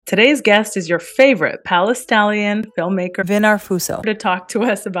Today's guest is your favorite Pallestalion filmmaker, Vin Arfuso, to talk to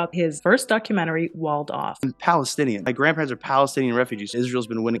us about his first documentary, Walled Off. I'm Palestinian. My grandparents are Palestinian refugees. Israel's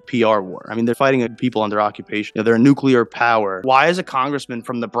been winning PR war. I mean, they're fighting people under occupation. They're a nuclear power. Why is a congressman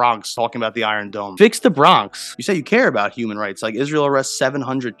from the Bronx talking about the Iron Dome? Fix the Bronx. You say you care about human rights. Like Israel arrests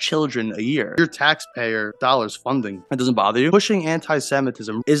 700 children a year. Your taxpayer dollars funding. That doesn't bother you. Pushing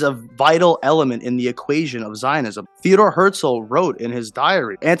anti-Semitism is a vital element in the equation of Zionism. Theodore Herzl wrote in his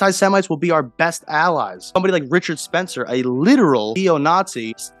diary, anti-Semites will be our best allies. Somebody like Richard Spencer, a literal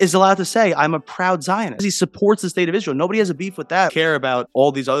neo-Nazi, is allowed to say, I'm a proud Zionist. He supports the state of Israel. Nobody has a beef with that. Care about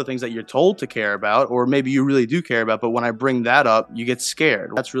all these other things that you're told to care about, or maybe you really do care about, but when I bring that up, you get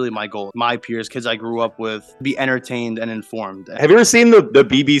scared. That's really my goal. My peers, kids I grew up with, be entertained and informed. Have you ever seen the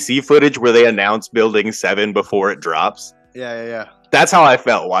BBC footage where they announce Building 7 before it drops? Yeah. That's how I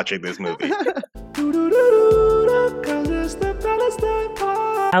felt watching this movie.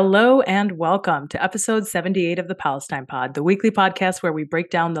 Hello and welcome to episode 78 of the Palestine Pod, the weekly podcast where we break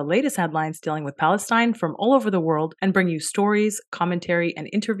down the latest headlines dealing with Palestine from all over the world and bring you stories, commentary, and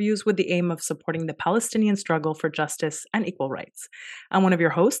interviews with the aim of supporting the Palestinian struggle for justice and equal rights. I'm one of your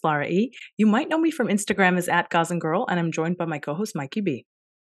hosts, Lara E. You might know me from Instagram as @GazanGirl, and I'm joined by my co-host, Mikey B.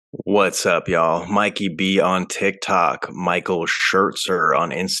 What's up, y'all? Mikey B on TikTok, Michael Schertzer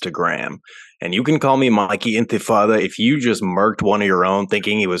on Instagram. And you can call me Mikey Intifada if you just murked one of your own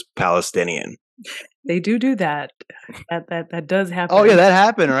thinking he was Palestinian. They do that. That does happen. Oh, yeah, that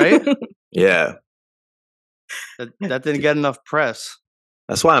happened, right? Yeah. That didn't get enough press.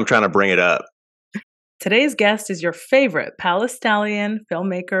 That's why I'm trying to bring it up. Today's guest is your favorite Pallestalion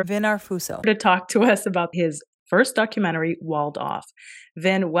filmmaker, Vin Arfuso, to talk to us about his first documentary, Walled Off.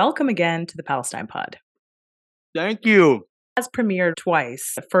 Vin, welcome again to the Palestine Pod. Thank you. Has premiered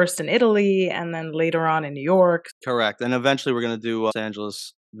twice, first in Italy and then later on in New York. Correct. And eventually we're going to do Los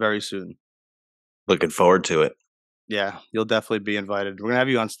Angeles very soon. Looking forward to it. Yeah, you'll definitely be invited. We're going to have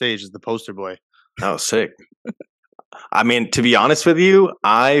you on stage as the poster boy. Oh, sick. I mean, to be honest with you,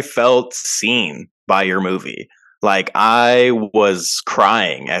 I felt seen by your movie. Like, I was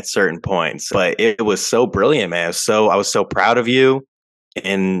crying at certain points, but it was so brilliant, man. I was so proud of you.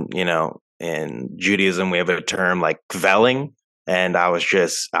 In Judaism, we have a term like kvelling, and I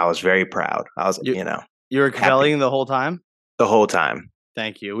was very proud. You were kvelling the whole time? The whole time.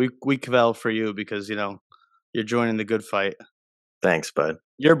 Thank you. We kvel for you because, you're joining the good fight. Thanks, bud.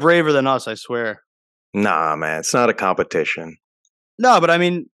 You're braver than us, I swear. Nah, man, it's not a competition. No, but I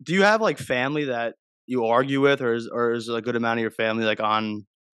mean, do you have like family that you argue with, or is a good amount of your family like on?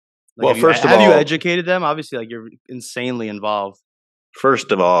 Like, well, have you educated them? Obviously, like you're insanely involved.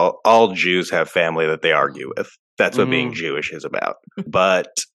 First of all Jews have family that they argue with. That's what being Jewish is about. But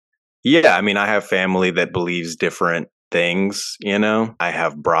yeah, I mean, I have family that believes different things, I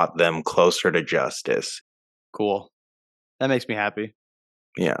have brought them closer to justice. Cool. That makes me happy.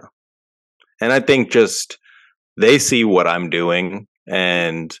 Yeah. And I think just they see what I'm doing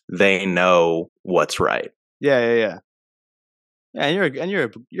and they know what's right. Yeah. Yeah, and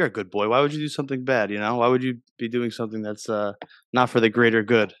you're a good boy. Why would you do something bad? Why would you be doing something that's not for the greater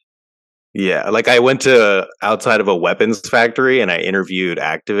good? Yeah, like I went to outside of a weapons factory and I interviewed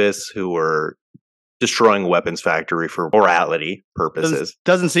activists who were destroying a weapons factory for morality purposes.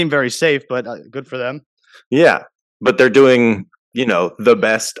 Doesn't seem very safe, but good for them. Yeah, but they're doing the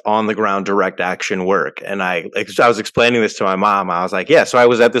best on the ground direct action work. And I was explaining this to my mom. I was like, yeah, so I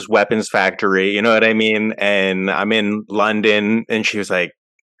was at this weapons factory, you know what I mean? And I'm in London. And she was like,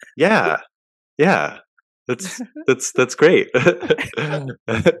 yeah, that's great.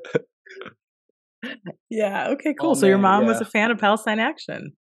 Yeah. Okay, cool. So your mom was a fan of Palestine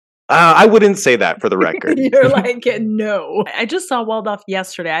Action. I wouldn't say that for the record. You're like, no. I just saw Walled Off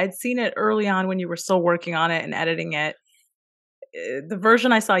yesterday. I had seen it early on when you were still working on it and editing it. The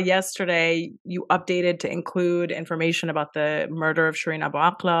version I saw yesterday, you updated to include information about the murder of Shireen Abu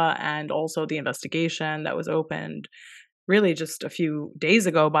Akleh and also the investigation that was opened really just a few days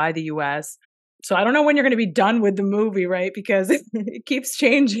ago by the U.S. So I don't know when you're going to be done with the movie, right? Because it keeps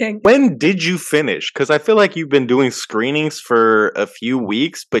changing. When did you finish? Because I feel like you've been doing screenings for a few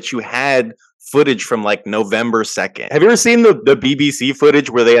weeks, but you had footage from like November 2nd. Have you ever seen the BBC footage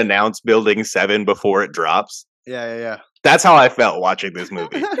where they announce Building 7 before it drops? Yeah. That's how I felt watching this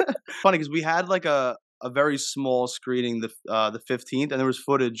movie. Funny because we had like a very small screening the 15th, and there was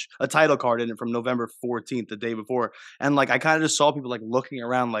footage, a title card in it from November 14th, the day before, and like I kind of just saw people like looking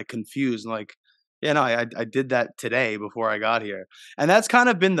around like confused and like, yeah, no, I did that today before I got here, and that's kind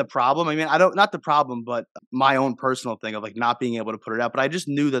of been the problem. I mean, not the problem, but my own personal thing of like not being able to put it out. But I just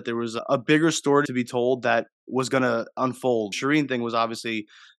knew that there was a bigger story to be told that was going to unfold. Shireen thing was obviously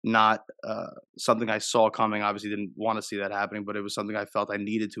not something I saw coming. Obviously didn't want to see that happening, but it was something I felt I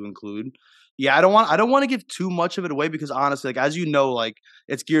needed to include. Yeah, I don't want to give too much of it away because honestly, like as you know, like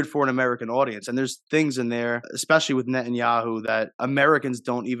it's geared for an American audience, and there's things in there, especially with Netanyahu, that Americans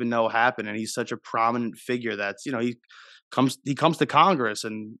don't even know happen, and he's such a prominent figure that's he comes to Congress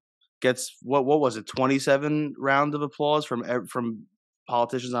and gets what was it 27 rounds of applause from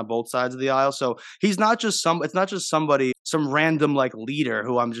politicians on both sides of the aisle. So he's not just somebody, some random like leader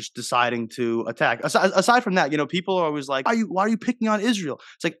who I'm just deciding to attack. Aside from that, people are always like, why are you picking on Israel?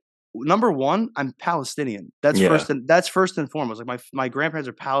 It's like, number one, I'm Palestinian. That's first and foremost. Like my grandparents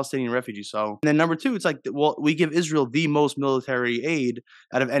are Palestinian refugees. So, and then number two, it's like, well, we give Israel the most military aid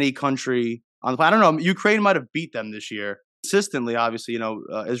out of any country on the planet. I don't know. Ukraine might have beat them this year. Consistently, obviously,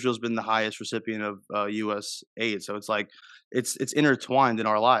 Israel's been the highest recipient of U.S. aid. So it's like, it's intertwined in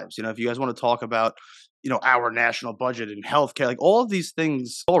our lives. If you guys want to talk about, our national budget and healthcare, like all of these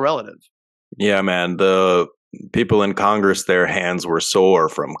things, all relative. Yeah, man. The people in Congress, their hands were sore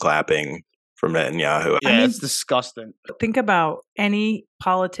from clapping from Netanyahu. Yeah, it's disgusting. Think about any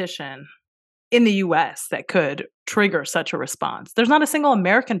politician in the U.S. that could trigger such a response. There's not a single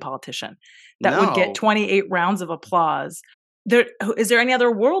American politician that would get 28 rounds of applause. Is there any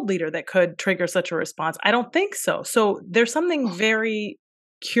other world leader that could trigger such a response? I don't think so. So there's something very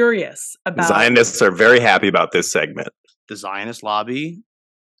curious about... Zionists are very happy about this segment. The Zionist lobby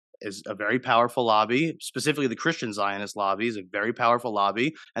is a very powerful lobby. Specifically, the Christian Zionist lobby is a very powerful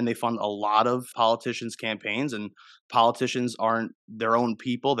lobby, and they fund a lot of politicians' campaigns, and politicians aren't their own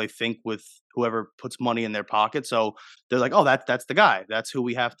people. They think with whoever puts money in their pocket. So they're like, oh, that's the guy. That's who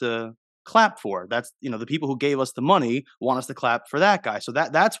we have to clap for. That's, the people who gave us the money want us to clap for that guy. So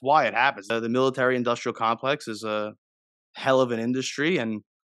that's why it happens. The military industrial complex is a hell of an industry, and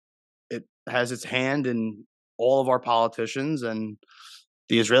it has its hand in all of our politicians, and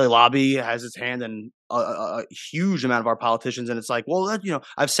the Israeli lobby has its hand in a huge amount of our politicians. And it's like, well,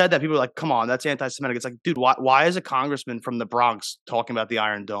 I've said that. People are like, come on, that's anti-Semitic. It's like, dude, why is a congressman from the Bronx talking about the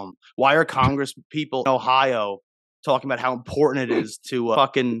Iron Dome? Why are Congress people in Ohio talking about how important it is to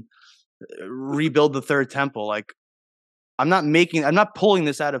fucking rebuild the third temple? Like, I'm not pulling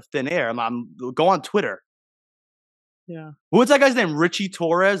this out of thin air. I'm go on Twitter. Yeah. What's that guy's name? Richie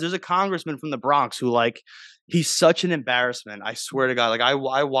Torres. There's a congressman from the Bronx who, like, he's such an embarrassment. I swear to God. Like,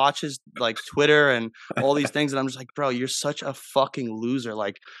 I watch his like Twitter and all these things, and I'm just like, bro, you're such a fucking loser.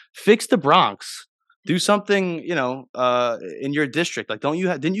 Like, fix the Bronx. Do something, in your district. Like,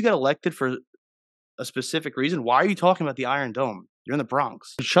 didn't you get elected for a specific reason? Why are you talking about the Iron Dome? You're in the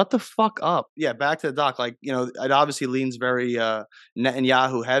Bronx. Shut the fuck up. Yeah, back to the doc. Like, it obviously leans very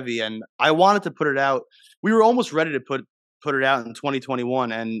Netanyahu heavy, and I wanted to put it out. We were almost ready to put it out in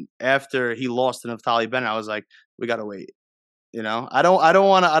 2021, and after he lost to Naftali Bennett, I was like, we gotta wait. I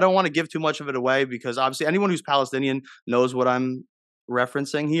don't want to give too much of it away because obviously anyone who's Palestinian knows what I'm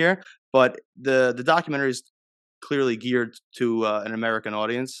referencing here. But the documentary is clearly geared to an American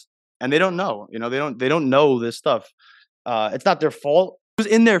audience, and they don't know. They don't know this stuff. It's not their fault. If it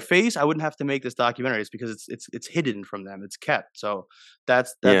was in their face, I wouldn't have to make this documentary. It's because it's hidden from them. It's kept. So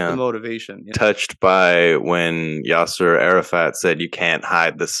that's the motivation. Touched by when Yasser Arafat said you can't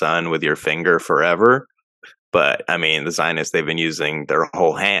hide the sun with your finger forever. But I mean, the Zionists, they've been using their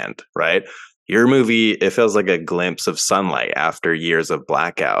whole hand, right? Your movie, it feels like a glimpse of sunlight after years of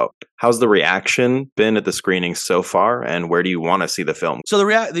blackout. How's the reaction been at the screening so far, and where do you want to see the film? So the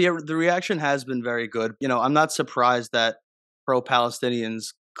reaction has been very good. I'm not surprised that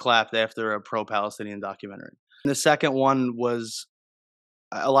pro-Palestinians clapped after a pro-Palestinian documentary. And the second one was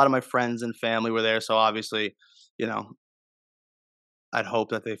a lot of my friends and family were there, so obviously, I'd hope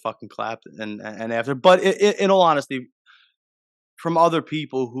that they fucking clapped and after. But in all honesty, from other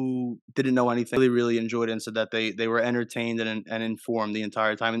people who didn't know anything, really enjoyed it and said that they were entertained and informed the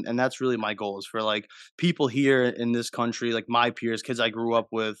entire time. And that's really my goal, is for like people here in this country, like my peers, kids I grew up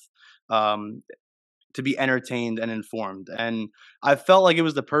with, to be entertained and informed. And I felt like it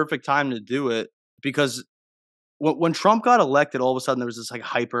was the perfect time to do it because when Trump got elected, all of a sudden there was this like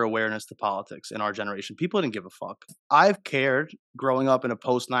hyper awareness to politics in our generation. People didn't give a fuck. I've cared growing up in a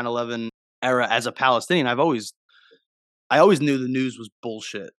post 9/11 era as a Palestinian. I always knew the news was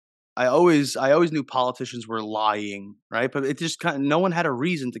bullshit. I always knew politicians were lying, right? But it just no one had a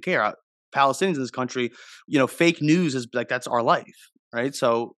reason to care. Palestinians in this country, fake news is like, that's our life, right?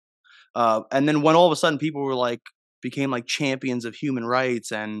 So, and then when all of a sudden people were like, became like champions of human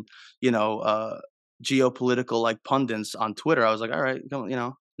rights and, geopolitical like pundits on Twitter, I was like, all right,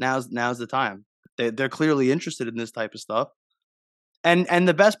 now's the time. They're clearly interested in this type of stuff. And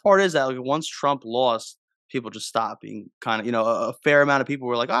the best part is that like, once Trump lost, people just stop being kind of, a fair amount of people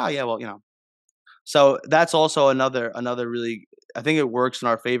were like, "Ah, yeah, well, So that's also another really, I think it works in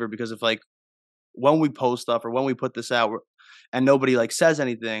our favor because if like when we post stuff or when we put this out and nobody like says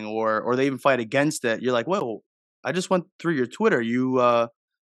anything or they even fight against it, you're like, "Whoa, I just went through your Twitter. You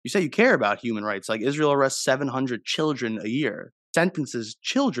say you care about human rights. Like Israel arrests 700 children a year, sentences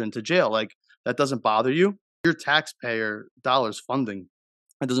children to jail. Like that doesn't bother you? Your taxpayer dollars funding.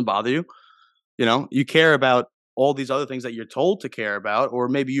 That doesn't bother you. You care about all these other things that you're told to care about, or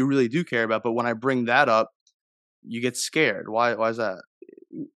maybe you really do care about. But when I bring that up, you get scared. Why is that?"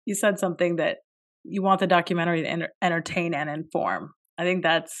 You said something that you want the documentary to entertain and inform. I think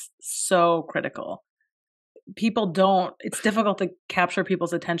that's so critical. It's difficult to capture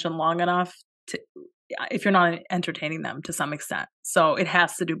people's attention long enough if you're not entertaining them to some extent. So it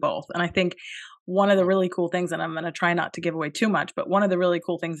has to do both. And I think one of the really cool things, and I'm going to try not to give away too much, but one of the really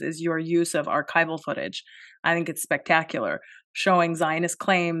cool things is your use of archival footage. I think it's spectacular, showing Zionist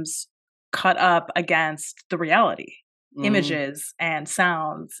claims cut up against the reality. Images and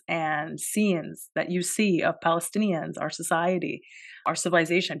sounds and scenes that you see of Palestinians, our society, our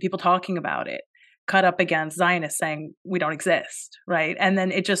civilization, people talking about it, cut up against Zionists saying we don't exist, right? And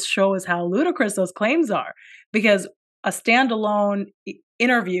then it just shows how ludicrous those claims are, because a standalone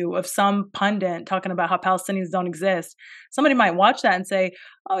interview of some pundit talking about how Palestinians don't exist, somebody might watch that and say,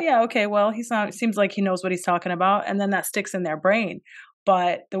 "Oh yeah, okay, well, seems like he knows what he's talking about," and then that sticks in their brain.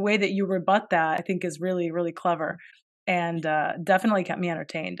 But the way that you rebut that, I think, is really, really clever. And definitely kept me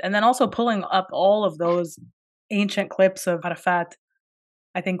entertained. And then also pulling up all of those ancient clips of Arafat,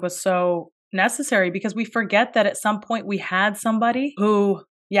 I think was so necessary, because we forget that at some point we had somebody who,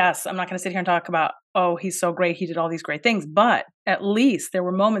 yes, I'm not going to sit here and talk about, oh, he's so great, he did all these great things, but at least there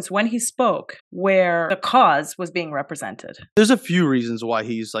were moments when he spoke where the cause was being represented. There's a few reasons why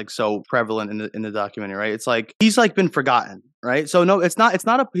he's like so prevalent in the documentary, right? It's like he's like been forgotten, right? So no, he's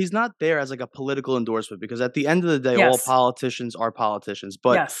not there as like a political endorsement, because at the end of the day, all politicians are politicians.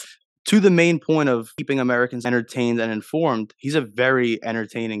 But to the main point of keeping Americans entertained and informed, he's a very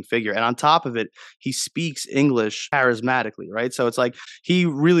entertaining figure. And on top of it, he speaks English charismatically, right? So it's like he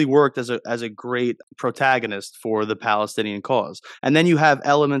really worked as a great protagonist for the Palestinian cause. And then you have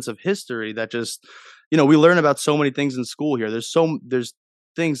elements of history that just, we learn about so many things in school here. There's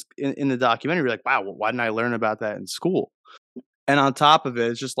things in the documentary, you're like, wow, why didn't I learn about that in school? And on top of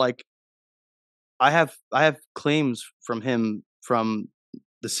it, it's just like I have claims from him from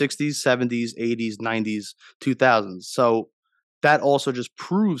the 60s, 70s, 80s, 90s, 2000s. So that also just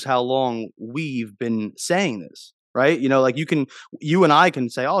proves how long we've been saying this, right? Like you and I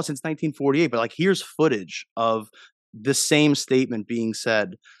can say, oh, since 1948, but like here's footage of the same statement being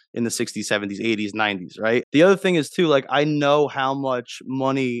said in the 60s, 70s, 80s, 90s, right? The other thing is too, like I know how much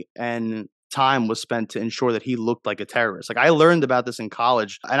money and time was spent to ensure that he looked like a terrorist. Like I learned about this in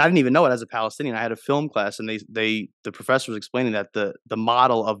college, and I didn't even know it as a Palestinian. I had a film class, and the professor was explaining that the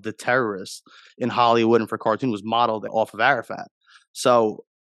model of the terrorist in Hollywood and for cartoon was modeled off of Arafat. So,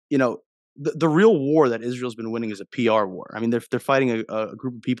 the real war that Israel's been winning is a PR war. I mean, they're fighting a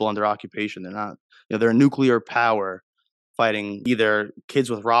group of people under occupation. They're not, they're a nuclear power fighting either kids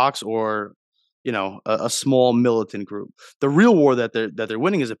with rocks or a small militant group. The real war that they're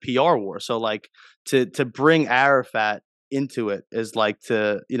winning is a PR war. So like to bring Arafat into it is like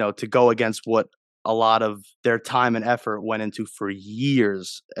to go against what a lot of their time and effort went into for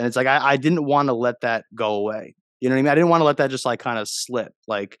years. And it's like I didn't want to let that go away. You know what I mean? I didn't want to let that just like kind of slip,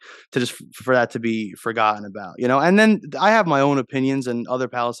 like to just for that to be forgotten about, And then I have my own opinions, and other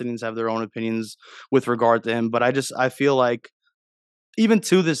Palestinians have their own opinions with regard to him. But I feel like even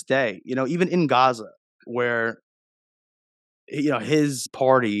to this day, even in Gaza, where, his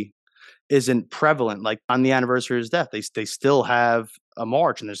party isn't prevalent, like on the anniversary of his death, they still have a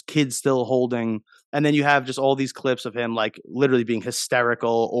march and there's kids still holding. And then you have just all these clips of him like literally being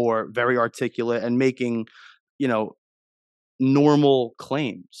hysterical or very articulate and making, normal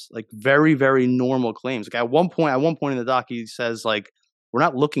claims, like very, very normal claims. Like at one point in the doc, he says like, we're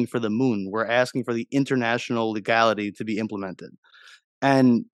not looking for the moon. We're asking for the international legality to be implemented.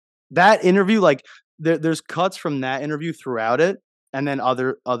 And that interview, like there's cuts from that interview throughout it, and then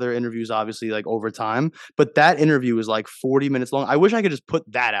other interviews, obviously, like over time. But that interview is like 40 minutes long. I wish I could just put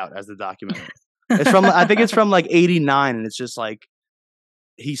that out as the documentary. I think it's from like 89, and it's just like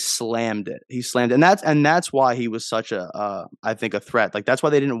he slammed it. And that's why he was such I think a threat. Like that's why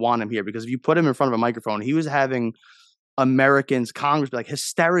they didn't want him here, because if you put him in front of a microphone, he was having Americans, Congress, like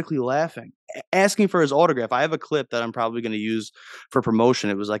hysterically laughing, asking for his autograph. I have a clip that I'm probably going to use for promotion.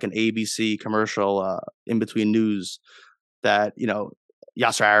 It was like an ABC commercial in between news that,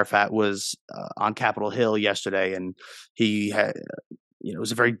 Yasser Arafat was on Capitol Hill yesterday, and he had, it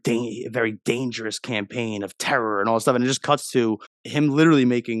was a very dangerous campaign of terror and all this stuff. And it just cuts to him literally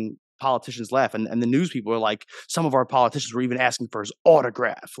making politicians laugh. And the news people are like, some of our politicians were even asking for his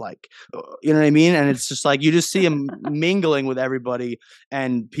autograph. Like, you know what I mean? And it's just like, you just see him mingling with everybody,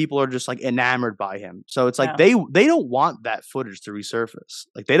 and people are just like enamored by him. So it's like, they don't want that footage to resurface.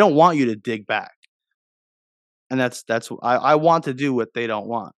 Like, they don't want you to dig back. And that's I want to do what they don't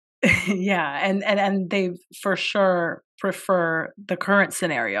want. Yeah, and they for sure prefer the current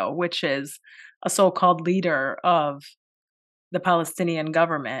scenario, which is a so-called leader of the Palestinian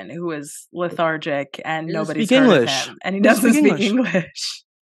government who is lethargic and nobody's heard of him, and he doesn't speak English.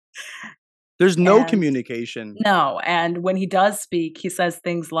 There's no communication. No, and when he does speak, he says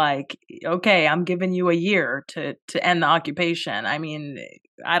things like, "Okay, I'm giving you a year to end the occupation." I mean,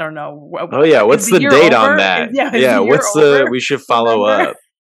 I don't know. Oh yeah, what's the date on that? What's the? We should follow up.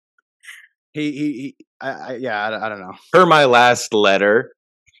 I don't know. Per my last letter,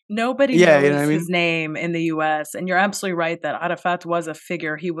 nobody knows his name in the U.S., and you're absolutely right that Arafat was a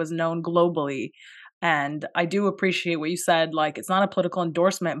figure. He was known globally. And I do appreciate what you said. Like, it's not a political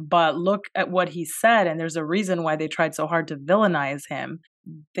endorsement, but look at what he said. And there's a reason why they tried so hard to villainize him.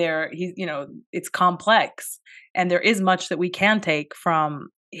 It's complex. And there is much that we can take from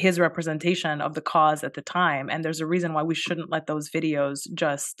his representation of the cause at the time. And there's a reason why we shouldn't let those videos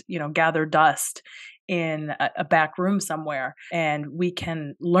just, gather dust in a back room somewhere, and we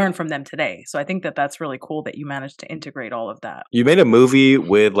can learn from them today. So I think that that's really cool that you managed to integrate all of that. You made a movie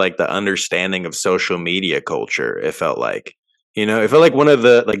with like the understanding of social media culture. It felt like, it felt like one of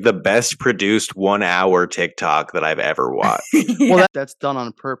the best produced 1 hour TikTok that I've ever watched. Yeah. Well, that's done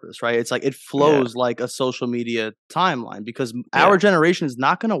on purpose, right? It's like it flows like a social media timeline, because our generation is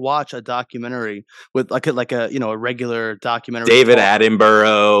not going to watch a documentary with like a regular documentary. David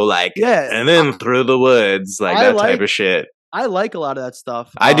Attenborough, and then Through the Woods, that type of shit. I like a lot of that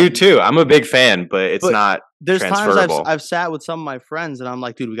stuff. I do too. I'm a big fan, but it's not there's transferable. times I've sat with some of my friends and I'm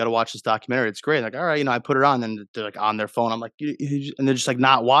like, dude, we got to watch this documentary. It's great. Like, all right, I put it on and they're like on their phone. I'm like, and they're just like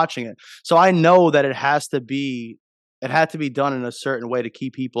not watching it. So I know that it had to be done in a certain way to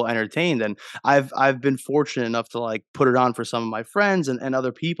keep people entertained. And I've been fortunate enough to like put it on for some of my friends and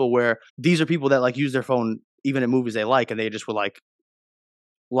other people, where these are people that like use their phone even in movies they like, and they just were like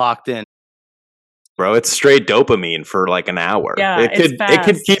locked in. Bro, it's straight dopamine for like an hour. Yeah, it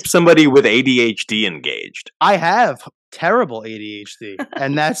could keep somebody with ADHD engaged. I have terrible ADHD,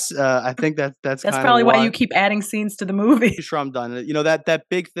 and that's I think that's probably why you keep adding scenes to the movie. Sure, I'm done. That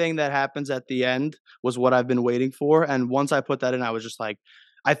big thing that happens at the end was what I've been waiting for, and once I put that in, I was just like,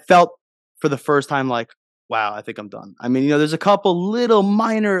 I felt for the first time like, wow, I think I'm done. I mean, there's a couple little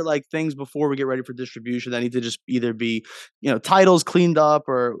minor like things before we get ready for distribution that need to just either be, titles cleaned up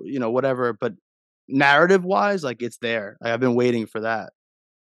or whatever, but narrative wise, like it's there. I've been waiting for that.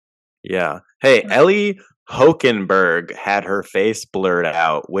 Yeah. Hey, Ellie Hokenberg had her face blurred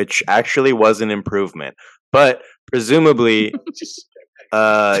out, which actually was an improvement. But presumably,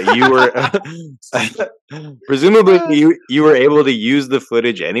 you were you were able to use the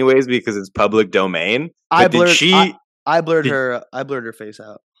footage anyways because it's public domain. I blurred her face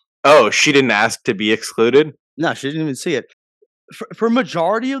out. Oh, she didn't ask to be excluded? No, she didn't even see it. For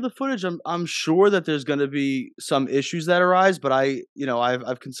majority of the footage, I'm sure that there's going to be some issues that arise, but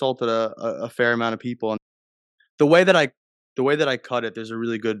I've consulted a fair amount of people, and the way that I cut it, there's a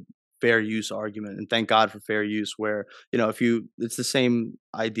really good fair use argument, and thank God for fair use, where it's the same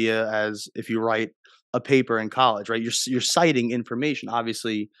idea as if you write a paper in college, right? You're citing information.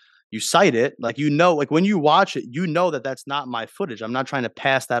 Obviously, you cite it, like when you watch it, that that's not my footage. I'm not trying to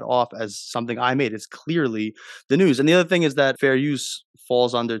pass that off as something I made. It's clearly the news. And the other thing is that fair use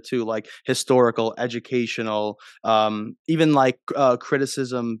falls under too, like historical, educational, even like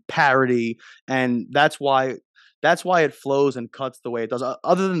criticism, parody, and that's why it flows and cuts the way it does.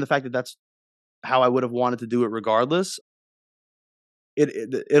 Other than the fact that that's how I would have wanted to do it regardless,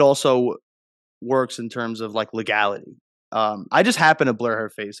 it also works in terms of like legality. I just happened to blur her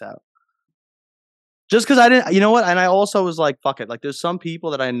face out. Just because I didn't, and I also was like, fuck it. Like, there's some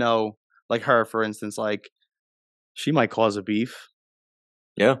people that I know, like her, for instance, like, she might cause a beef.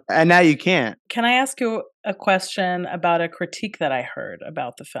 Yeah. And now you can't. Can I ask you a question about a critique that I heard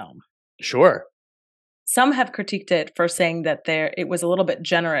about the film? Sure. Some have critiqued it for saying that it was a little bit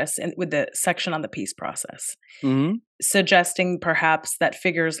generous with the section on the peace process, suggesting perhaps that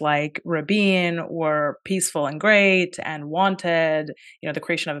figures like Rabin were peaceful and great and wanted, the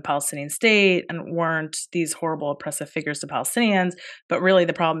creation of a Palestinian state and weren't these horrible oppressive figures to Palestinians. But really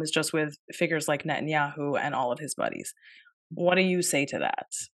the problem is just with figures like Netanyahu and all of his buddies. What do you say to that?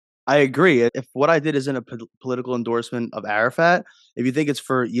 I agree. If what I did isn't a political endorsement of Arafat, if you think it's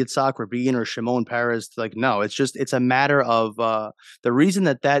for Yitzhak Rabin or Shimon Peres, like, no, it's a matter of the reason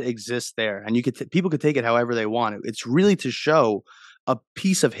that exists there, and people could take it however they want. It's really to show a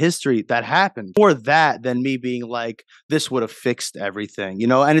piece of history that happened. More that than me being like, this would have fixed everything, you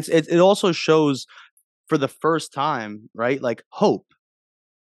know. And it also shows for the first time, right? Like hope.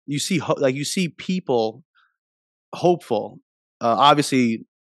 You see, you see people hopeful. Obviously,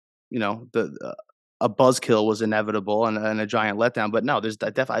 you know, a buzzkill was inevitable and a giant letdown. But no, there's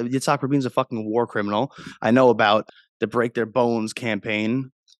definitely Yitzhak Rabin's a fucking war criminal. I know about the Break Their Bones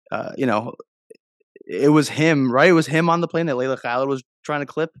campaign. You know, it was him, right? It was him on the plane that Layla Khaled was trying to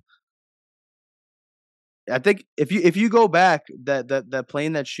clip. I think if you go back, that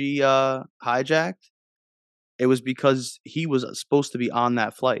plane that she hijacked, it was because he was supposed to be on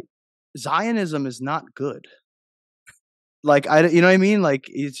that flight. Zionism is not good. Like, you know what I mean? Like,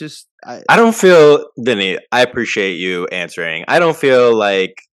 it's just I don't feel, Denny, I appreciate you answering. I don't feel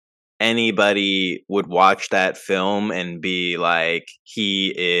like anybody would watch that film and be like,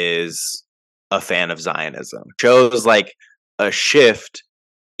 he is a fan of Zionism. Shows like a shift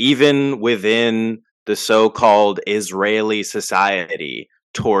even within the so-called Israeli society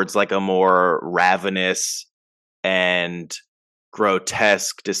towards like a more ravenous and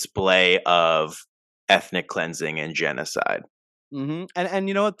grotesque display of ethnic cleansing and genocide. And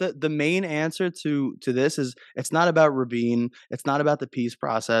you know what, the main answer to this is, it's not about Rabin, it's not about the peace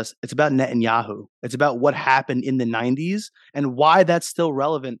process, it's about Netanyahu. It's about what happened in the 90s and why that's still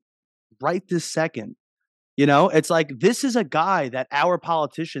relevant right this second. You know, it's like, this is a guy that our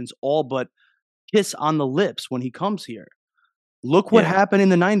politicians all but kiss on the lips when he comes here. Look what happened in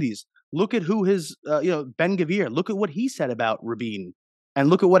the 90s. Look at who his Ben Gvir, look at what he said about Rabin. And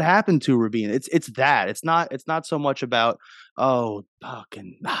look at what happened to Rabin. It's that. It's not so much about, oh,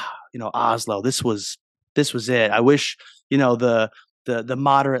 fucking, Oslo. This was it. I wish, the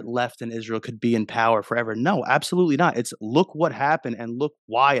moderate left in Israel could be in power forever. No, absolutely not. It's look what happened and look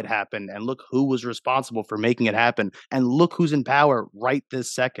why it happened and look who was responsible for making it happen and look who's in power right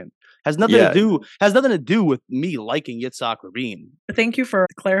this second. Has nothing to do with me liking Yitzhak Rabin. Thank you for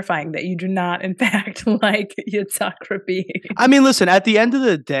clarifying that you do not, in fact, like Yitzhak Rabin. I mean, listen, at the end of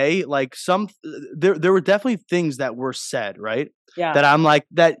the day, like there were definitely things that were said, right? Yeah. That I'm like,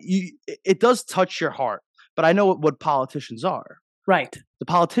 it does touch your heart, but I know what politicians are. Right. The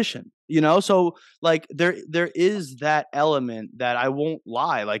politician, so like there is that element that I won't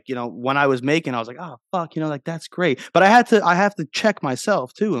lie. Like, when I was making, I was like, oh fuck, like that's great. But I have to check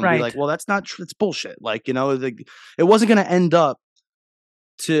myself too and be like, well, that's not true. It's bullshit. Like, it wasn't going to end up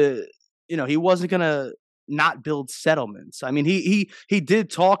to, he wasn't going to not build settlements. I mean, he did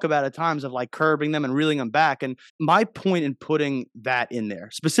talk about at times of like curbing them and reeling them back. And my point in putting that in there,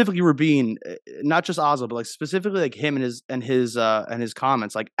 specifically Rabin, not just Oslo, but like specifically like him and his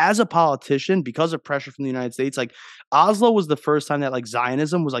comments, like as a politician, because of pressure from the United States, like Oslo was the first time that like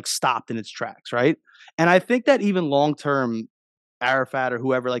Zionism was like stopped in its tracks, right? And I think that even long term, Arafat or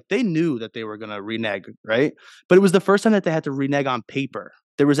whoever, like they knew that they were going to renege, right? But it was the first time that they had to renege on paper.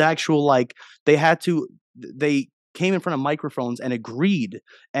 There was actual like they came in front of microphones and agreed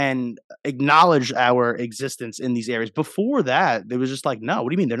and acknowledged our existence in these areas. Before that, they was just like, no, what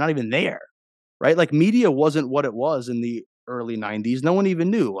do you mean? They're not even there, right? Like media wasn't what it was in the early 90s. No one even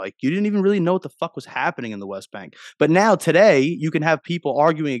knew. Like you didn't even really know what the fuck was happening in the West Bank. But now today, you can have people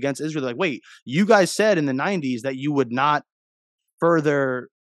arguing against Israel. Like, wait, you guys said in the 90s that you would not further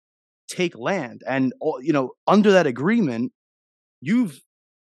take land. And, under that agreement, you've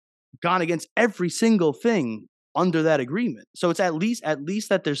gone against every single thing under that agreement. So it's at least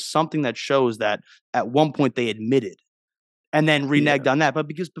that there's something that shows that at one point they admitted and then reneged on that. But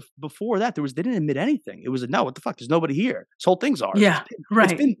because before that, they didn't admit anything. It was no, what the fuck? There's nobody here. This whole thing's ours. Yeah,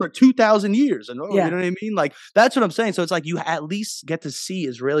 it's been for 2,000 years. And you know what I mean? Like, that's what I'm saying. So it's like you at least get to see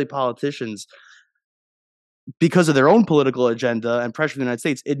Israeli politicians, because of their own political agenda and pressure from the United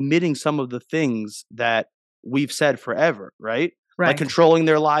States, admitting some of the things that we've said forever, right? Like controlling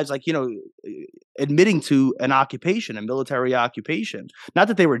their lives, like, admitting to an occupation, a military occupation. Not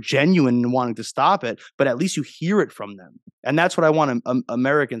that they were genuine in wanting to stop it, but at least you hear it from them. And that's what I want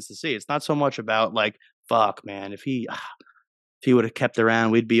Americans to see. It's not so much about like, fuck, man, if he would have kept around,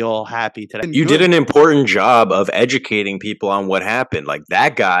 we'd be all happy today. You did an important job of educating people on what happened. Like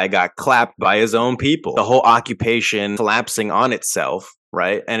that guy got clapped by his own people. The whole occupation collapsing on itself,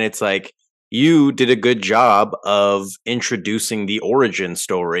 right? And it's like, you did a good job of introducing the origin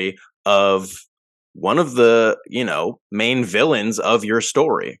story of one of the, main villains of your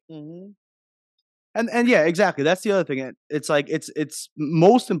story. Mm-hmm. And yeah, exactly. That's the other thing. It's like it's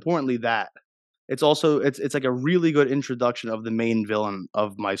most importantly that it's also it's like a really good introduction of the main villain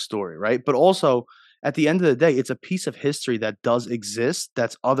of my story, right? But also at the end of the day, it's a piece of history that does exist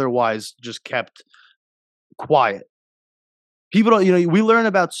that's otherwise just kept quiet. People don't, we learn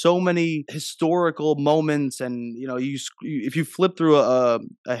about so many historical moments, and if you flip through a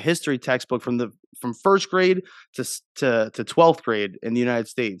history textbook from first grade to 12th grade in the United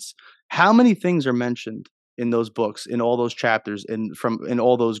States, how many things are mentioned in those books, in all those chapters, in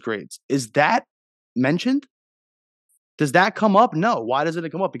all those grades? Is that mentioned? Does that come up? No. Why doesn't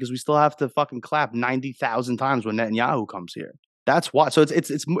it come up? Because we still have to fucking clap 90,000 times when Netanyahu comes here. That's why. So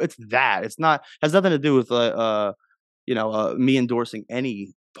it's that. It's not, has nothing to do with me endorsing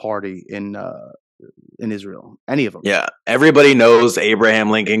any party in Israel, any of them. Yeah, everybody knows Abraham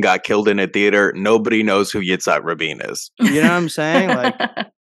Lincoln got killed in a theater. Nobody knows who Yitzhak Rabin is. You know what I'm saying? Like,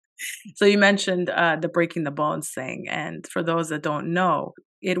 so you mentioned the breaking the bones thing, and for those that don't know,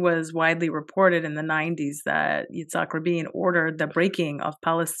 it was widely reported in the 90s that Yitzhak Rabin ordered the breaking of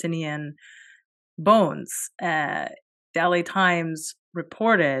Palestinian bones. The LA Times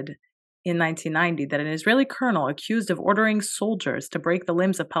reported in 1990 that an Israeli colonel accused of ordering soldiers to break the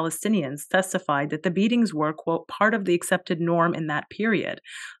limbs of Palestinians testified that the beatings were, quote, part of the accepted norm in that period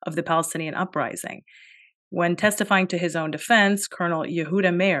of the Palestinian uprising. When testifying to his own defense, Colonel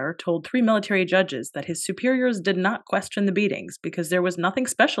Yehuda Meir told 3 military judges that his superiors did not question the beatings because there was nothing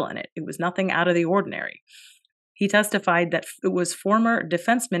special in it. It was nothing out of the ordinary. He testified that it was former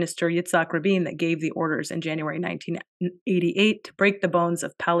Defense Minister Yitzhak Rabin that gave the orders in January 1988 to break the bones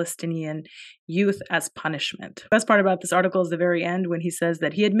of Palestinian youth as punishment. The best part about this article is the very end when he says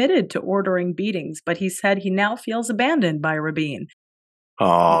that he admitted to ordering beatings, but he said he now feels abandoned by Rabin.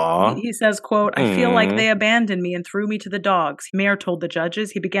 Aww. He says, quote, I feel like they abandoned me and threw me to the dogs. Mayor told the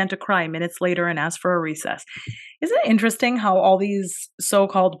judges. He began to cry minutes later and asked for a recess. Isn't it interesting how all these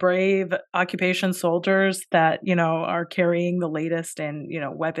so-called brave occupation soldiers that, are carrying the latest in,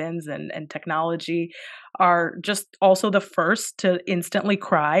 weapons and technology are just also the first to instantly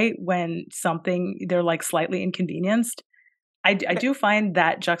cry when they're like slightly inconvenienced? I do find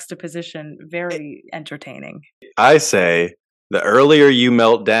that juxtaposition very entertaining. I say, the earlier you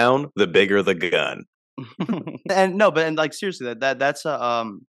melt down, the bigger the gun. And like seriously, that's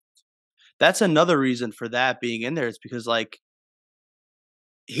another reason for that being in there. It's because like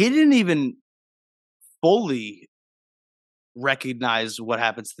he didn't even fully recognize what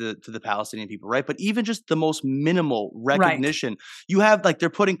happens to the Palestinian people, right? But even just the most minimal recognition, right. You have like they're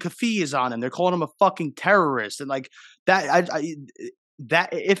putting keffiyehs on him, they're calling him a fucking terrorist, and like that. That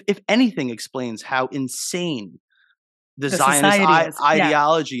if anything explains how insane the Zionist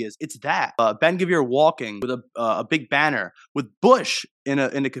ideology is. It's that Ben-Gvir walking with a big banner with Bush in a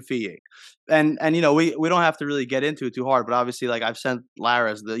keffiyeh, and we don't have to really get into it too hard, but obviously like I've sent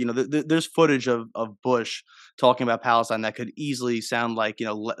Lara's there's footage of Bush talking about Palestine that could easily sound like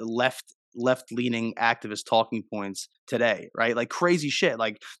left-leaning activist talking points today, right? Like crazy shit.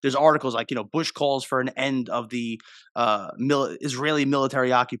 Like there's articles like, Bush calls for an end of the Israeli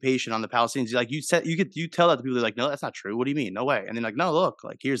military occupation on the Palestinians. Like you tell that to people, they're like, no, that's not true. What do you mean? No way. And then like, no, look,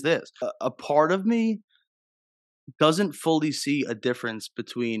 like here's this. A part of me doesn't fully see a difference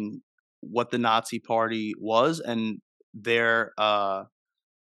between what the Nazi Party was and their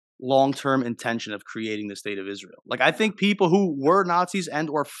long-term intention of creating the state of Israel. Like I think people who were Nazis and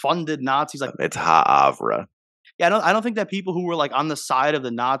or funded Nazis, like it's ha'avra. Yeah, I don't think that people who were like on the side of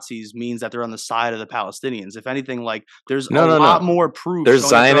the Nazis means that they're on the side of the Palestinians. If anything, like there's a lot more proof. There's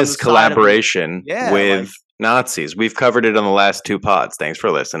Zionist collaboration with Nazis. We've covered it on the last 2 pods. Thanks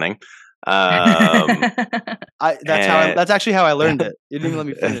for listening. That's actually how I learned it. You didn't even let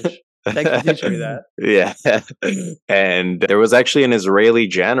me finish. Thanks for teaching me that. Yeah. And there was actually an Israeli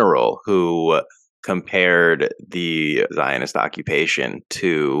general who compared the Zionist occupation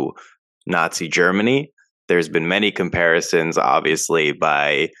to Nazi Germany. There's been many comparisons, obviously,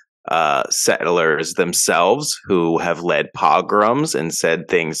 by settlers themselves who have led pogroms and said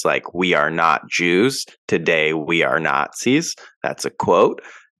things like, we are not Jews, today we are Nazis. That's a quote.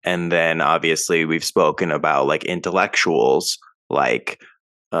 And then obviously we've spoken about like intellectuals like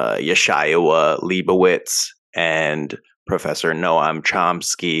Yeshua Leibowitz and Professor Noam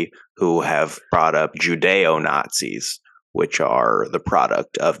Chomsky, who have brought up Judeo-Nazis, which are the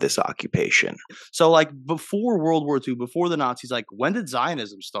product of this occupation. So like before World War II, before the Nazis, like when did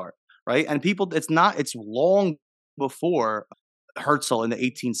Zionism start? Right. And it's long before Herzl in the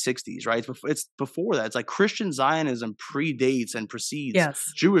 1860s, right? It's before that. It's like Christian Zionism predates and precedes Yes.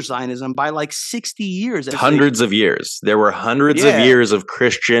 Jewish Zionism by like 60 years. Hundreds of years. There were hundreds of Yeah. years of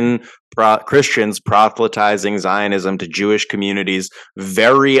Christians proselytizing Zionism to Jewish communities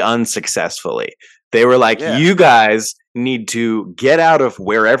very unsuccessfully. They were like, Yeah. you guys need to get out of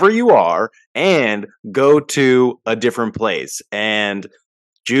wherever you are and go to a different place. And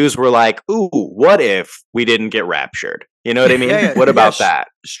Jews were like, ooh, what if we didn't get raptured? You know what I mean? Yeah, What about yeah, that?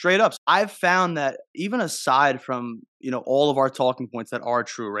 Straight up. I've found that even aside from, all of our talking points that are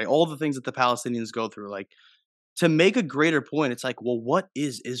true, right? All the things that the Palestinians go through, like, to make a greater point, it's like, well, what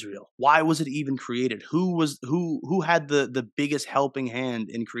is Israel? Why was it even created? Who had the biggest helping hand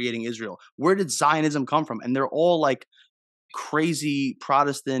in creating Israel? Where did Zionism come from? And they're all like crazy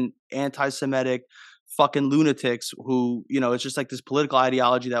Protestant, anti-Semitic fucking lunatics who, it's just like this political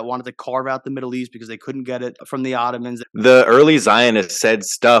ideology that wanted to carve out the Middle East because they couldn't get it from the Ottomans. The early Zionists said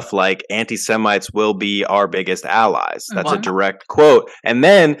stuff like anti-Semites will be our biggest allies. That's a direct quote. And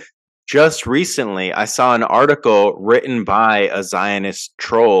then just recently, I saw an article written by a Zionist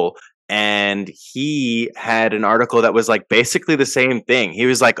troll, and he had an article that was like basically the same thing. He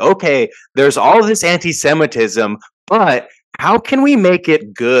was like, okay, there's all this anti-Semitism, but how can we make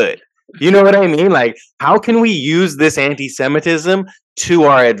it good? You know what I mean? Like, how can we use this anti-Semitism to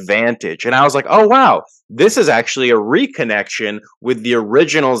our advantage? And I was like, oh, wow, this is actually a reconnection with the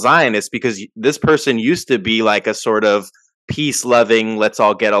original Zionists, because this person used to be like a sort of peace-loving, let's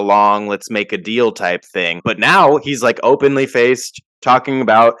all get along, let's make a deal type thing. But now he's like openly faced talking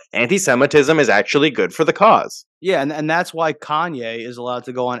about anti-Semitism is actually good for the cause. Yeah, and that's why Kanye is allowed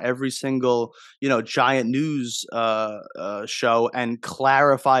to go on every single, giant news show and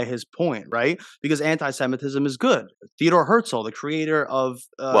clarify his point, right? Because anti-Semitism is good. Theodore Herzl, the creator of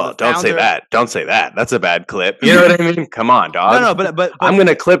well, don't say that. Don't say that. That's a bad clip. You know what I mean? Come on, dog. No, but I'm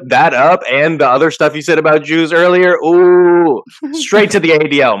gonna clip that up and the other stuff you said about Jews earlier. Ooh, straight to the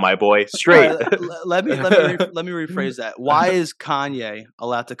ADL, my boy. Straight. Let me rephrase that. Why is Kanye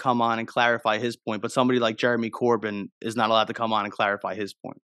allowed to come on and clarify his point, but somebody like Jeremy Corbyn is not allowed to come on and clarify his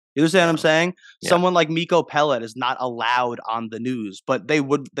point? You understand what I'm saying? Yeah. Someone like Miko Pellet is not allowed on the news, but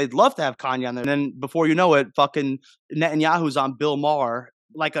they'd love to have Kanye on there. And then before you know it, fucking Netanyahu's on Bill Maher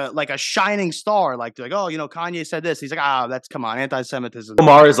like a shining star. Like, oh, Kanye said this. He's like, that's, come on, anti-Semitism. Bill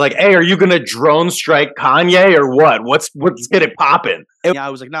Maher is like, hey, are you gonna drone strike Kanye or what? Let's get it popping. I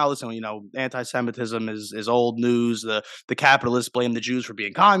was like, no, listen, anti-Semitism is old news. The capitalists blame the Jews for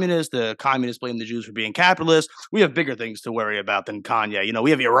being communist. The communists blame the Jews for being capitalist. We have bigger things to worry about than Kanye.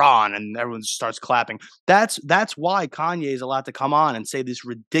 We have Iran, and everyone starts clapping. That's why Kanye is allowed to come on and say this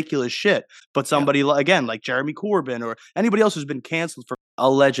ridiculous shit. But somebody, again, like Jeremy Corbyn or anybody else who's been canceled for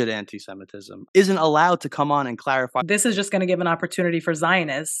alleged anti-Semitism isn't allowed to come on and clarify. This is just going to give an opportunity for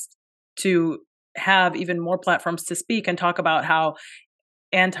Zionists to have even more platforms to speak and talk about how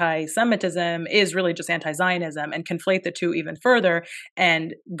anti-Semitism is really just anti-Zionism, and conflate the two even further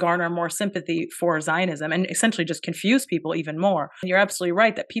and garner more sympathy for Zionism and essentially just confuse people even more. And you're absolutely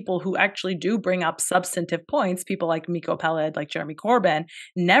right that people who actually do bring up substantive points, people like Miko Peled, like Jeremy Corbyn,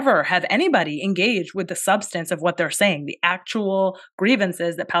 never have anybody engage with the substance of what they're saying, the actual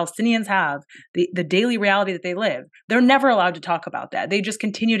grievances that Palestinians have, the daily reality that they live. They're never allowed to talk about that. They just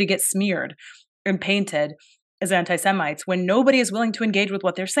continue to get smeared and painted as anti-Semites when nobody is willing to engage with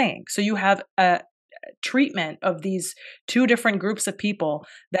what they're saying. So you have a treatment of these two different groups of people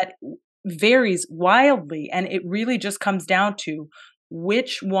that varies wildly, and it really just comes down to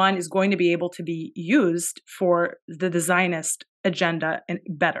which one is going to be able to be used for the Zionist agenda and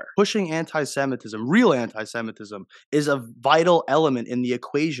better. Pushing anti-Semitism, real anti-Semitism, is a vital element in the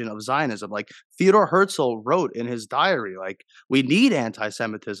equation of Zionism. Like Theodore Herzl wrote in his diary, like, we need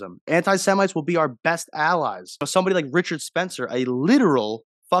anti-Semitism. Anti-Semites will be our best allies. Somebody like Richard Spencer, a literal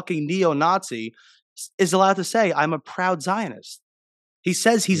fucking neo-Nazi, is allowed to say, I'm a proud Zionist. He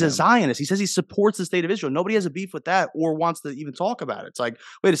says he's a Zionist. He says he supports the state of Israel. Nobody has a beef with that or wants to even talk about it. It's like,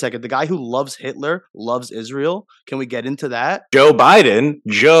 wait a second. The guy who loves Hitler loves Israel. Can we get into that? Joe Biden,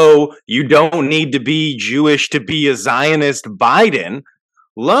 you don't need to be Jewish to be a Zionist. Biden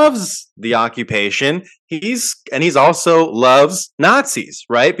loves the occupation. He's also loves Nazis,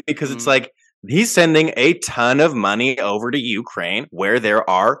 right? Because it's like, he's sending a ton of money over to Ukraine where there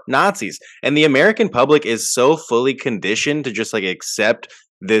are Nazis. And the American public is so fully conditioned to just like accept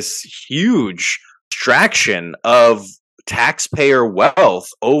this huge extraction of taxpayer wealth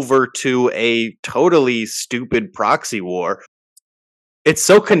over to a totally stupid proxy war it's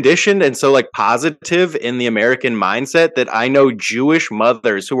so conditioned and so like positive in the American mindset that I know Jewish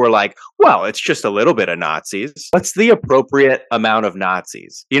mothers who are like, well, it's just a little bit of Nazis. What's the appropriate amount of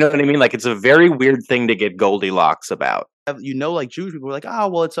Nazis? You know what I mean? Like, it's a very weird thing to get Goldilocks about. Like Jewish people are like, oh,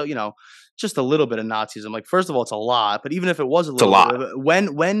 well, it's just a little bit of Nazism. Like, first of all, it's a lot, but even if it was a little lot, bit,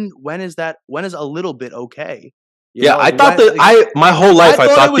 when is a little bit okay? I thought my whole life I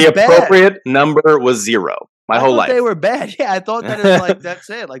thought the appropriate number was 0. My whole life they were bad. Yeah, I thought that is like that's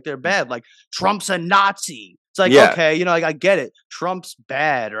it. Like, they're bad. Like, Trump's a Nazi. It's like, okay, like, I get it. Trump's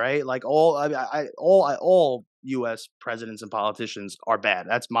bad, right? Like, all U.S. presidents and politicians are bad.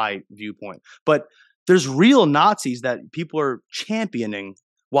 That's my viewpoint. But there's real Nazis that people are championing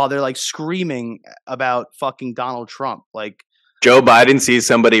while they're like screaming about fucking Donald Trump. Like, Joe Biden sees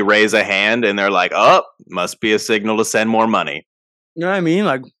somebody raise a hand and they're like, oh, must be a signal to send more money. You know what I mean?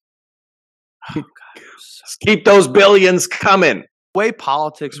 Like, oh God, keep those billions coming. The way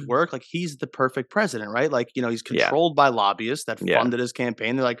politics work, like, he's the perfect president, right? Like, he's controlled by lobbyists that funded his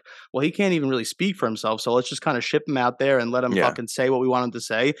campaign. They're like, well, he can't even really speak for himself, so let's just kind of ship him out there and let him fucking say what we want him to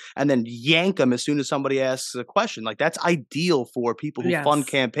say, and then yank him as soon as somebody asks a question. Like, that's ideal for people who fund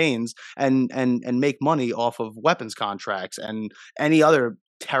campaigns and make money off of weapons contracts and any other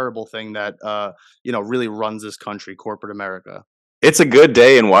terrible thing that really runs this country, corporate America. It's a good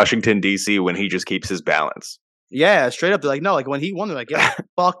day in Washington, D.C. when he just keeps his balance. Yeah, straight up. They're like, no, like, when he won, they're like, yeah,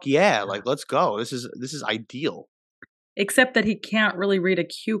 fuck yeah, like, let's go. This is ideal. Except that he can't really read a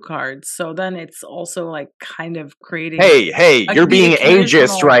cue card, so then it's also like kind of creating. Hey, you're being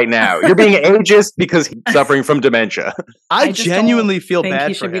ageist right now. You're being ageist because he's suffering from dementia. I genuinely feel bad for him.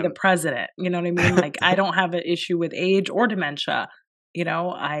 He should be the president. You know what I mean? Like, I don't have an issue with age or dementia.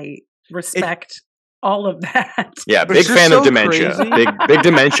 I respect all of that. Yeah, big fan of dementia. Big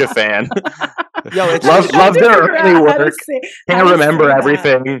dementia fan. Yo, it's love their early work. Can't remember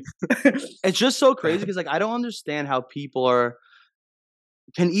everything. It's just so crazy because, like, I don't understand how people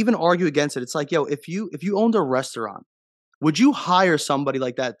can even argue against it. It's like, yo, if you owned a restaurant, would you hire somebody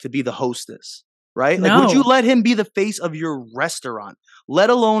like that to be the hostess? Right? No. Like, would you let him be the face of your restaurant, let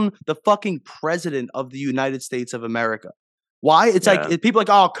alone the fucking president of the United States of America? Why? It's like, people are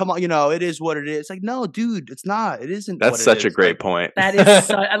like, oh, come on, it is what it is. It's like, no, dude, it's not. It isn't. That's such a great point. That is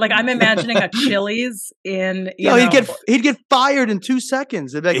like, I'm imagining a Chili's in. He'd get fired in 2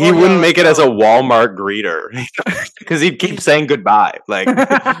 seconds. Like, he wouldn't make it as a Walmart greeter because he'd keep saying goodbye. Like, you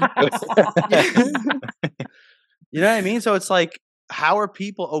know what I mean? So it's like, how are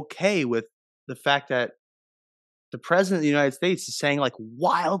people okay with the fact that the president of the United States is saying like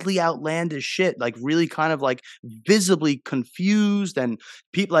wildly outlandish shit, like really kind of like visibly confused, and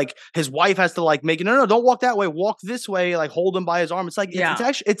people like his wife has to like make it, no, don't walk that way, walk this way, like hold him by his arm. It's like, it's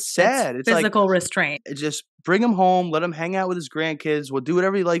actually, it's sad. It's physical like, restraint. Just bring him home, let him hang out with his grandkids, we'll do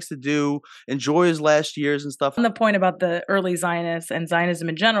whatever he likes to do, enjoy his last years and stuff. On the point about the early Zionists and Zionism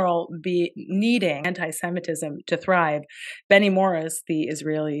in general be needing anti-Semitism to thrive, Benny Morris, the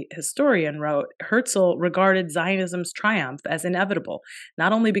Israeli historian, wrote, Herzl regarded Zionism's triumph as inevitable,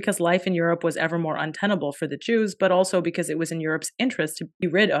 not only because life in Europe was ever more untenable for the Jews, but also because it was in Europe's interest to be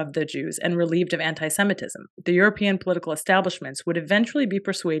rid of the Jews and relieved of anti-Semitism. The European political establishments would eventually be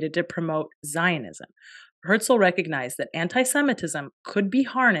persuaded to promote Zionism. Herzl recognized that anti-Semitism could be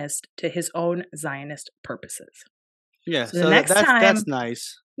harnessed to his own Zionist purposes. Yeah, so that's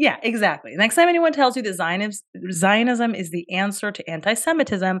nice. Yeah, exactly. Next time anyone tells you that Zionism is the answer to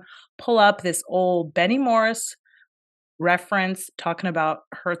anti-Semitism, pull up this old Benny Morris reference talking about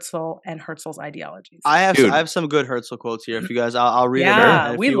Herzl and Herzl's ideologies. I have some good Herzl quotes here. If you guys, I'll read it.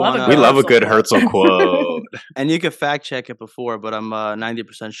 Yeah, we love a good Herzl quote. And you can fact check it before, but I'm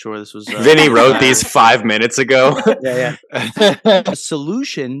 90% sure this was. Vinny wrote these 5 minutes ago. Yeah. The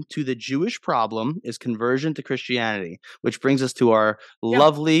solution to the Jewish problem is conversion to Christianity, which brings us to our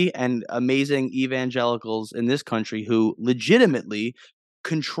lovely and amazing evangelicals in this country who legitimately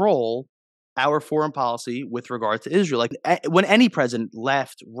control our foreign policy with regard to Israel. Like, when any president,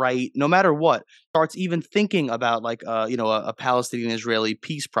 left, right, no matter what, starts even thinking about like a Palestinian-Israeli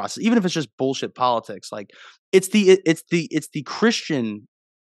peace process, even if it's just bullshit politics, like it's the Christian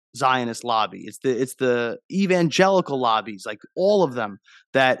Zionist lobby, it's the evangelical lobbies, like all of them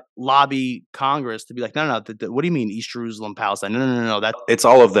that lobby Congress to be like, no, what do you mean East Jerusalem, Palestine? No, that it's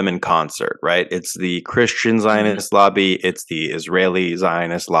all of them in concert, right? It's the Christian Zionist lobby, it's the Israeli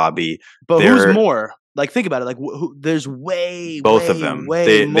Zionist lobby. But who's more? Like, think about it. Like, there's both of them,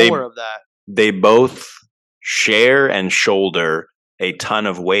 more of that. They both share and shoulder a ton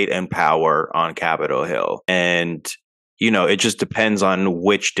of weight and power on Capitol Hill, and it just depends on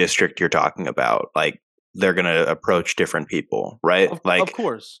which district you're talking about. Like, they're going to approach different people, right? Of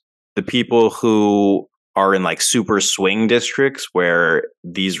course. The people who are in like super swing districts where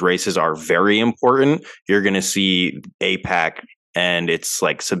these races are very important, you're going to see AIPAC and its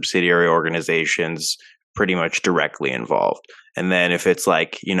like subsidiary organizations pretty much directly involved. And then if it's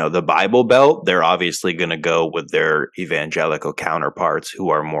like, the Bible Belt, they're obviously going to go with their evangelical counterparts who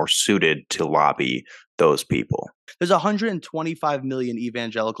are more suited to lobby those people. There's 125 million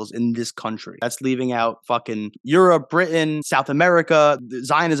evangelicals in this country. That's leaving out fucking Europe, Britain, South America.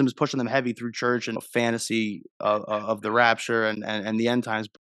 Zionism is pushing them heavy through church and fantasy of the rapture and the end times.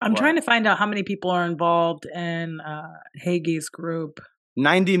 I'm trying to find out how many people are involved in Hagee's group.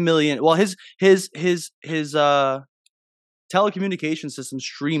 90 million. Well, his telecommunication system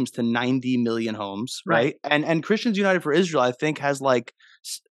streams to 90 million homes, right? And Christians United for Israel, I think, has like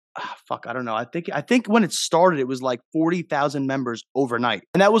I don't know. I think when it started, it was like 40,000 members overnight,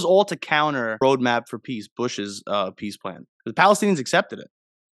 and that was all to counter Roadmap for Peace, Bush's peace plan. The Palestinians accepted it.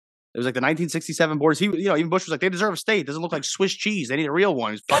 It was like the 1967 borders. Even Bush was like, they deserve a state. It doesn't look like Swiss cheese. They need a real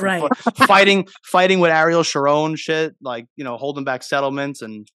one. He's fighting with Ariel Sharon shit, like holding back settlements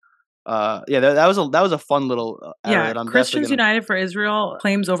and. That was a fun little area that I'm Christians United for Israel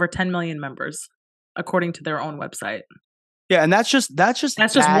claims over 10 million members, according to their own website. Yeah, and that's just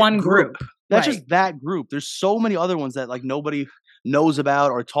one group. That's just that group. There's so many other ones that like nobody knows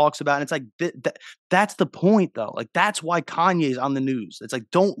about or talks about. And it's like that's the point, though. Like that's why Kanye's on the news. It's like,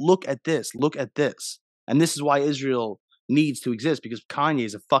 don't look at this. Look at this. And this is why Israel needs to exist, because Kanye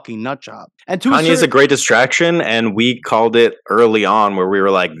is a fucking nut job. And Kanye is a great distraction, and we called it early on where we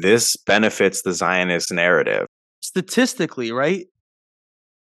were like, this benefits the Zionist narrative. Statistically, right?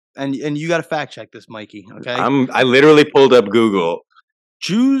 And you got to fact check this, Mikey, okay? I literally pulled up Google.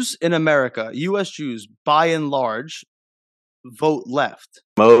 Jews in America, U.S. Jews, by and large, vote left.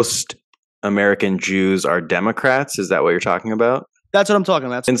 Most American Jews are Democrats. Is that what you're talking about? That's what I'm talking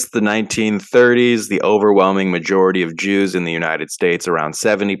about. Since the 1930s, the overwhelming majority of Jews in the United States, around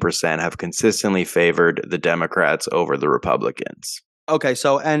 70%, have consistently favored the Democrats over the Republicans. Okay,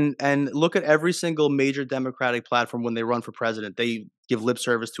 so and look at every single major Democratic platform when they run for president. They give lip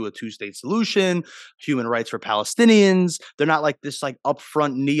service to a two-state solution, human rights for Palestinians. They're not like this like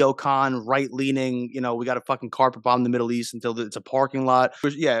upfront neocon, right-leaning, we got to fucking carpet bomb the Middle East until it's a parking lot.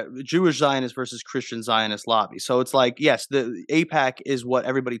 Yeah, Jewish Zionist versus Christian Zionist lobby. So it's like, yes, the AIPAC is what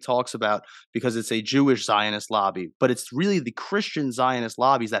everybody talks about because it's a Jewish Zionist lobby, but it's really the Christian Zionist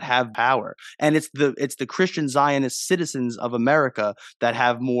lobbies that have power. And it's the Christian Zionist citizens of America that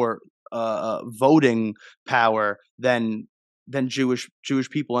have more voting power than Jewish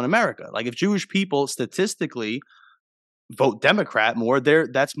people in America. Like if Jewish people statistically vote Democrat more,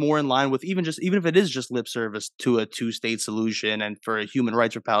 that's more in line with even if it is just lip service to a two-state solution and for human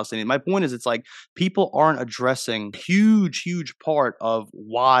rights for Palestinians. My point is, it's like people aren't addressing huge part of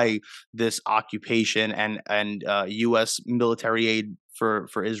why this occupation and U.S. military aid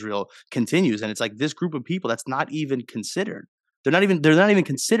for Israel continues. And it's like this group of people that's not even considered. They're not even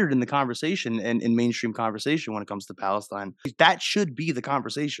considered in the conversation in mainstream conversation when it comes to Palestine. That should be the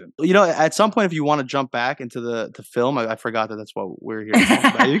conversation. At some point, if you want to jump back into the film, I forgot that's what we're here to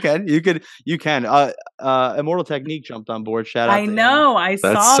talk about. You can. Immortal Technique jumped on board. Shout out. I know. I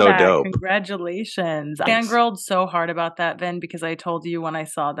saw so that. Dope. Congratulations. I fangirled so hard about that, Vin, because I told you when I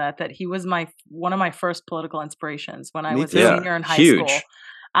saw that he was one of my first political inspirations when I was a senior in high school.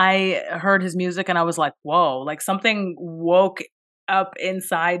 I heard his music and I was like, whoa, like something woke up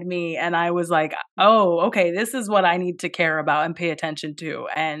inside me. And I was like, oh, okay, this is what I need to care about and pay attention to.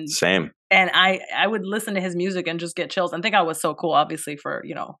 And same. And I would listen to his music and just get chills and think I was so cool, obviously, for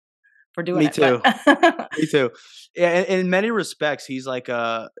doing it. Me too. Me too. Yeah, in many respects, he's like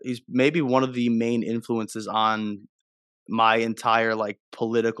he's maybe one of the main influences on my entire like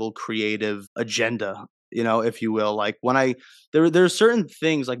political creative agenda, if you will. Like when there are certain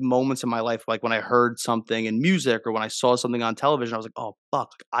things, like moments in my life, like when I heard something in music or when I saw something on television, I was like, oh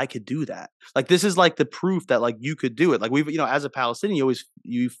fuck, I could do that. Like this is like the proof that like you could do it. Like we've, as a Palestinian,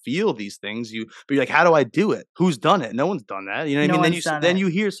 you feel these things, but you're like, how do I do it? Who's done it? No one's done that. You know what I mean? Then you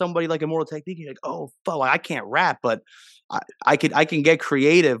hear somebody like Immortal Technique, you're like, oh fuck, like, I can't rap, but I can get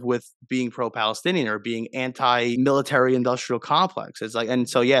creative with being pro-Palestinian or being anti-military industrial complex. It's like, and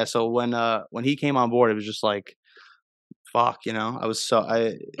so yeah, so when he came on board, it was just like, fuck, I was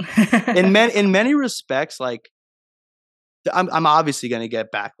in many respects, like I'm obviously going to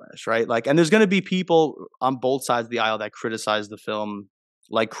get backlash, right? Like, and there's going to be people on both sides of the aisle that criticize the film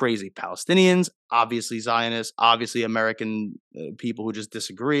like crazy. Palestinians, obviously Zionists, obviously American people who just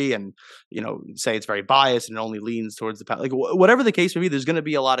disagree and, say it's very biased and it only leans towards whatever the case may be, there's going to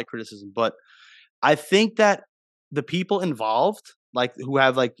be a lot of criticism. But I think that the people involved, like who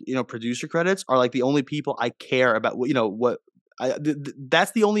have like, producer credits, are like the only people I care about. What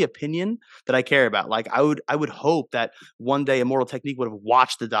that's the only opinion that I care about. Like I would hope that one day Immortal Technique would have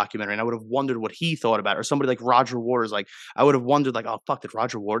watched the documentary and I would have wondered what he thought about it. Or somebody like Roger Waters, like I would have wondered like, oh fuck, did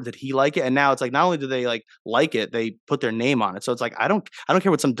Roger Waters, did he like it? And now it's like not only do they like it, they put their name on it. So it's like I don't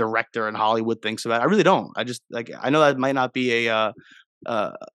care what some director in Hollywood thinks about it. I really don't. I just like I know that might not be uh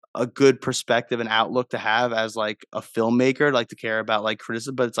a good perspective and outlook to have as like a filmmaker, like to care about like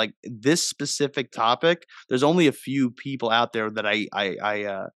criticism, but it's like this specific topic, there's only a few people out there that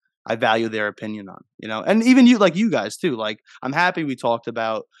I value their opinion on, and even you guys too. Like I'm happy we talked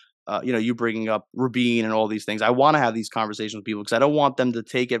about you bringing up Rabin and all these things. I want to have these conversations with people because I don't want them to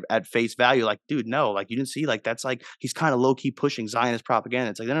take it at face value. Like, dude, no, like you didn't see, like that's like he's kind of low key pushing Zionist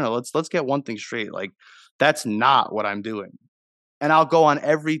propaganda. It's like no, let's get one thing straight. Like that's not what I'm doing. And I'll go on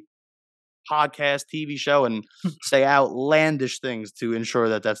every podcast, TV show, and say outlandish things to ensure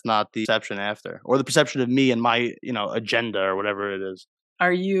that that's not the perception after, or the perception of me and my, agenda or whatever it is.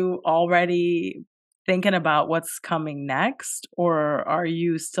 Are you already thinking about what's coming next, or are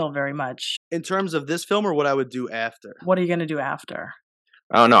you still very much in terms of this film, or what I would do after? What are you going to do after?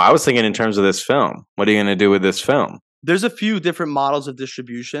 Oh no, I was thinking in terms of this film. What are you going to do with this film? There's a few different models of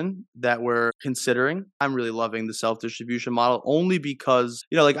distribution that we're considering. I'm really loving the self-distribution model only because,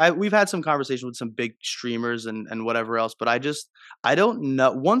 we've had some conversation with some big streamers and whatever else, but I don't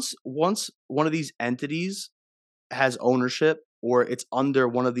know. Once one of these entities has ownership or it's under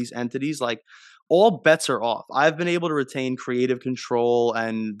one of these entities, like all bets are off. I've been able to retain creative control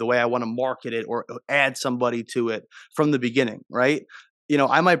and the way I want to market it or add somebody to it from the beginning, right?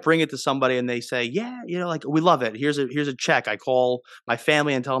 I might bring it to somebody and they say, yeah, like we love it. Here's a check. I call my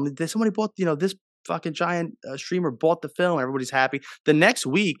family and tell them that somebody bought, this fucking giant streamer bought the film. Everybody's happy. The next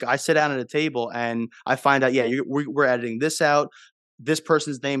week I sit down at a table and I find out, we're editing this out. This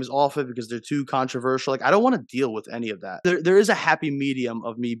person's name is off it because they're too controversial. Like I don't want to deal with any of that. There is a happy medium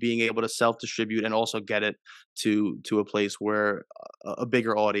of me being able to self-distribute and also get it to a place where a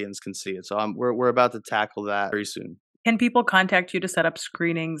bigger audience can see it. So we're about to tackle that very soon. Can people contact you to set up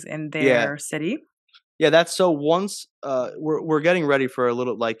screenings in their city? Yeah, that's so once we're getting ready for a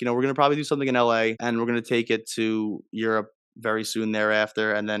little, we're going to probably do something in LA and we're going to take it to Europe very soon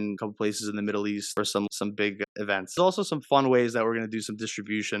thereafter, and then a couple places in the Middle East for some big events. There's also some fun ways that we're going to do some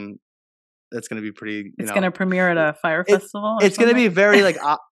distribution. That's going to be pretty, It's going to premiere at a fire festival? It's going to be very like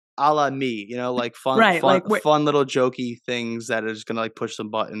a la me, like fun, right, fun little jokey things that are just going to like push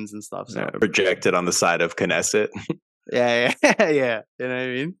some buttons and stuff. So. Projected on the side of Knesset. Yeah. You know what I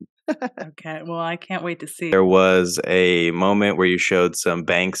mean? Okay, well, I can't wait to see. There was a moment where you showed some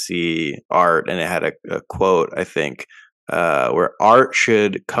Banksy art, and it had a quote, I think, where art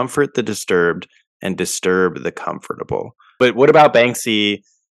should comfort the disturbed and disturb the comfortable. But what about Banksy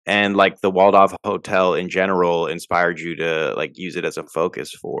and like the Waldorf Hotel in general inspired you to like use it as a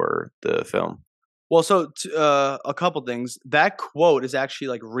focus for the film? Well, so a couple things. That quote is actually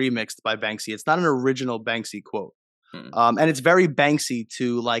like remixed by Banksy. It's not an original Banksy quote. And it's very Banksy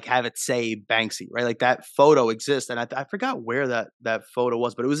to like have it say Banksy, right? Like that photo exists, and I forgot where that photo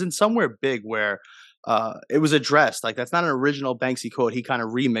was, but it was in somewhere big where it was addressed. Like that's not an original Banksy quote. He kind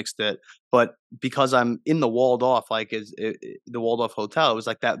of remixed it, but because I'm in the Waldorf, the Waldorf Hotel, it was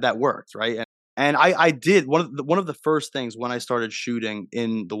like that worked, right? And I did one of the first things when I started shooting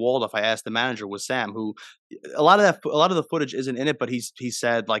in the Waldorf. I asked the manager, was Sam, who a lot of the footage isn't in it, but he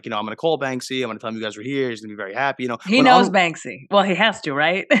said like, I'm going to call Banksy. I'm going to tell him you guys were here. He's going to be very happy. He knows Banksy. Well, he has to,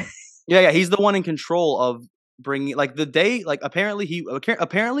 right? Yeah. He's the one in control of bringing like the day. Like apparently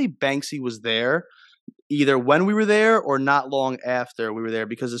Banksy was there either when we were there or not long after we were there,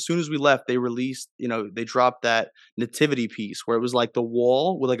 because as soon as we left, they released, they dropped that nativity piece where it was like the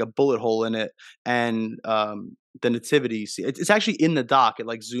wall with like a bullet hole in it, and the nativity. It's actually in the doc. It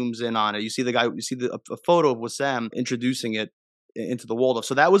like zooms in on it. You see the guy. You see a photo of Wissam introducing it into the Waldorf.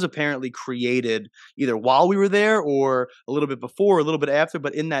 So that was apparently created either while we were there or a little bit before, a little bit after,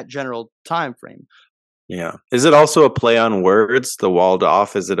 but in that general time frame. Yeah. Is it also a play on words? The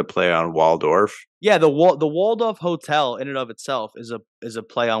Waldorf, is it a play on Waldorf? Yeah, the Waldorf Hotel in and of itself is a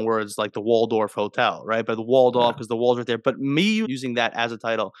play on words, like the Waldorf Hotel, right? But the Waldorf because the wall's right there. But me using that as a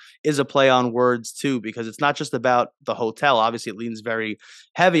title is a play on words too, because it's not just about the hotel. Obviously, it leans very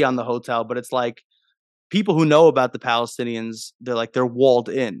heavy on the hotel, but it's like people who know about the Palestinians, they're walled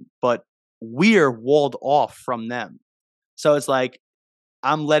in, but we're walled off from them. So it's like,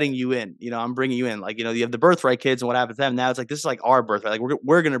 I'm letting you in, I'm bringing you in. Like, you have the birthright kids and what happened to them. Now it's like, this is like our birthright. Like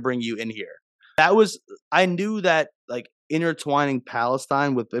we're going to bring you in here. I knew that like intertwining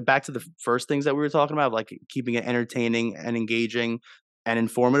Palestine with back to the first things that we were talking about, like keeping it entertaining and engaging and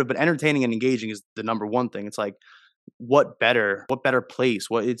informative. But entertaining and engaging is the number one thing. It's like, what better place?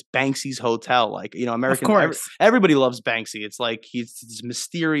 It's Banksy's hotel. Like, Of course. everybody loves Banksy. It's like he's this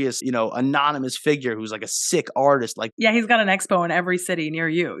mysterious, anonymous figure who's like a sick artist. Like, yeah, he's got an expo in every city near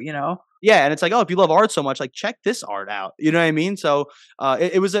you, Yeah, and it's like, oh, if you love art so much, like check this art out. You know what I mean? So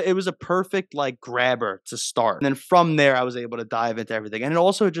it was a perfect like grabber to start, and then from there I was able to dive into everything, and it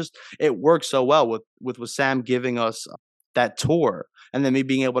also it worked so well with Sam giving us that tour, and then me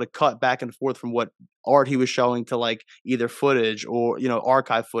being able to cut back and forth from what art he was showing to like either footage or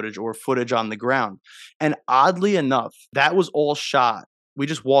archive footage or footage on the ground, and oddly enough, that was all shot. We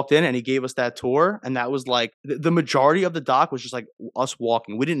just walked in and he gave us that tour. And that was like the majority of the doc was just like us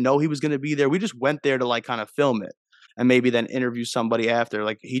walking. We didn't know he was going to be there. We just went there to like kind of film it and maybe then interview somebody after.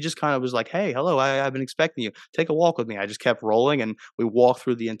 Like he just kind of was like, hey, hello, I've been expecting you. Take a walk with me. I just kept rolling and we walked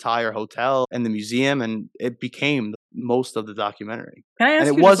through the entire hotel and the museum and it became most of the documentary. Can I ask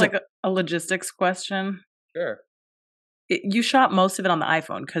and you just like a logistics question? Sure. You shot most of it on the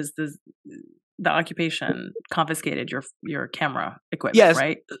iPhone because the occupation confiscated your camera equipment, yes.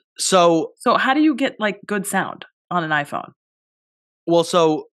 Right? So how do you get like good sound on an iPhone? Well,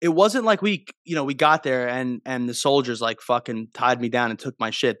 so it wasn't like we got there and the soldiers like fucking tied me down and took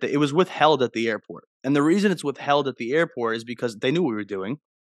my shit. It was withheld at the airport. And the reason it's withheld at the airport is because they knew what we were doing.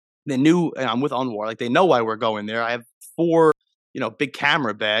 They knew, and I'm with Unwar, like they know why we're going there. I have 4, big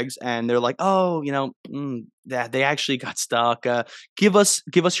camera bags, and they're like, oh, that they actually got stuck. Give us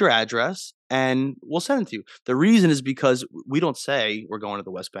your address and we'll send it to you. The reason is because we don't say we're going to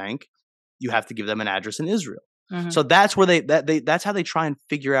the West Bank. You have to give them an address in Israel. Mm-hmm. So that's where that's how they try and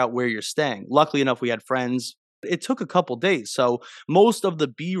figure out where you're staying. Luckily enough, we had friends. It took a couple days. So most of the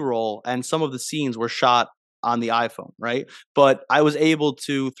B-roll and some of the scenes were shot on the iPhone, right? But I was able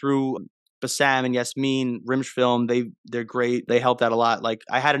to, through Bassam and Yasmin, Rimsh Film, they're great. They helped out a lot. Like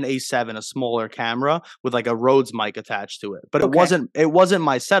I had an A7, a smaller camera with like a Rhodes mic attached to it, but it wasn't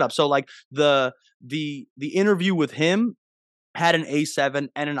my setup. So like the interview with him had an A7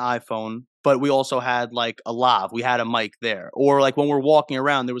 and an iPhone, but we also had like a lav. We had a mic there, or like when we're walking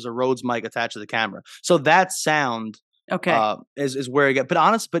around, there was a Rhodes mic attached to the camera. So that sound, is where I get.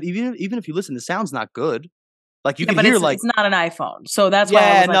 But even if you listen, the sound's not good. Like you can hear like it's not an iPhone, so that's why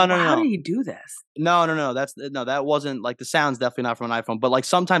I was like, how did he do this? No, that wasn't like the sound's definitely not from an iPhone. But like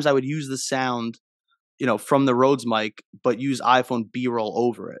sometimes I would use the sound, from the Rhodes mic, but use iPhone B-roll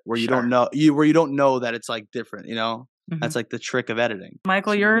over it, where you don't know that it's like different. Mm-hmm. That's like the trick of editing.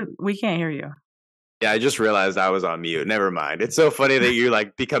 Michael, we can't hear you. Yeah, I just realized I was on mute. Never mind. It's so funny that you're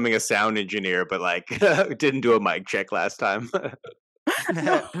like becoming a sound engineer, but like didn't do a mic check last time.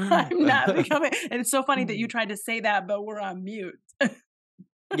 No, I'm not becoming. And it's so funny that you tried to say that, but we're on mute.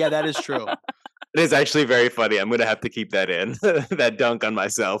 Yeah, that is true. It is actually very funny. I'm going to have to keep that in, that dunk on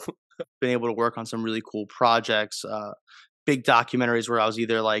myself. Been able to work on some really cool projects, big documentaries where I was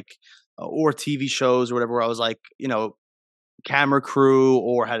either like, or TV shows or whatever, where I was like, camera crew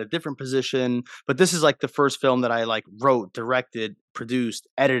or had a different position. But this is like the first film that I like wrote, directed, produced,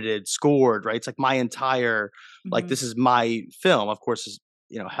 edited, scored, right? It's like my entire, like, this is my film. Of course, is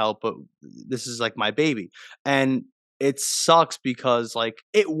help, but this is like my baby. And it sucks because like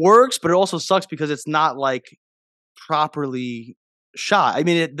it works, but it also sucks because it's not like properly shot. I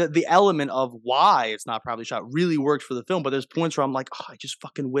mean, the element of why it's not properly shot really works for the film, but there's points where I'm like, oh, I just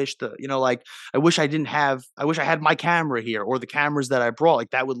fucking wish like I wish I had my camera here or the cameras that I brought.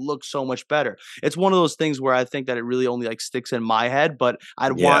 Like that would look so much better. It's one of those things where I think that it really only like sticks in my head, but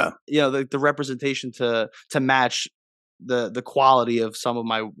I'd want the representation to match the quality of some of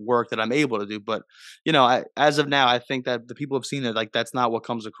my work that I'm able to do. But as of now, I think that the people have seen it, like that's not what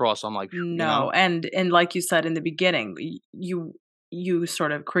comes across. So I'm like, no. And like you said in the beginning, you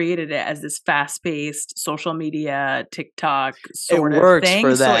sort of created it as this fast-paced social media, TikTok sort of works thing.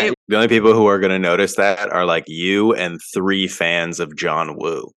 For that. So the only people who are going to notice that are like you and 3 fans of John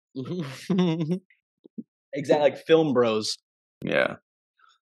Woo. Exactly, like film bros. Yeah.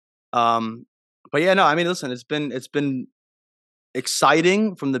 But yeah, no, I mean, listen, it's been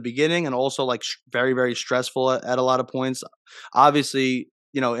exciting from the beginning and also like very, very stressful at a lot of points. Obviously,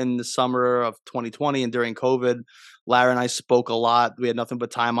 in the summer of 2020 and during COVID, Lara and I spoke a lot. We had nothing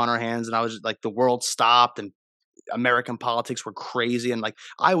but time on our hands, and I was just, like, the world stopped and American politics were crazy, and like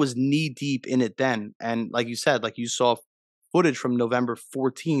I was knee deep in it then. And like you said, like you saw footage from November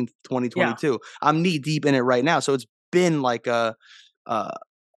 14th, 2022. Yeah. I'm knee deep in it right now. So it's been like a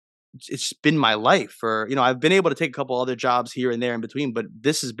it's been my life for, I've been able to take a couple other jobs here and there in between, but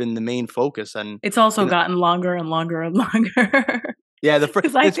this has been the main focus. And it's also gotten longer and longer and longer. Yeah,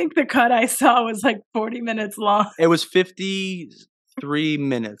 because I think the cut I saw was like 40 minutes long. It was 53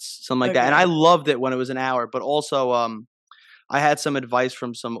 minutes, something like that. And I loved it when it was an hour, but also I had some advice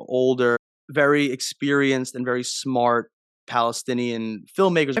from some older, very experienced and very smart Palestinian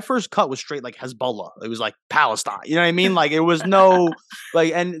filmmakers. My first cut was straight like Hezbollah. It was like Palestine. You know what I mean? Like it was no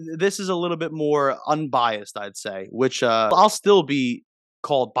and this is a little bit more unbiased, I'd say, which I'll still be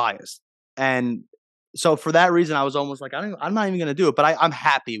called biased. And so for that reason, I was almost like, I'm not even going to do it. But I'm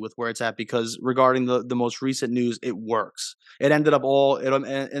happy with where it's at, because regarding the most recent news, it works. It ended up all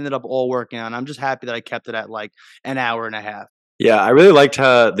working out. And I'm just happy that I kept it at like an hour and a half. Yeah, I really liked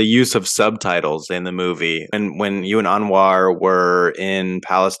the use of subtitles in the movie. And when you and Anwar were in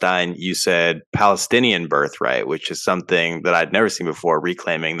Palestine, you said Palestinian birthright, which is something that I'd never seen before,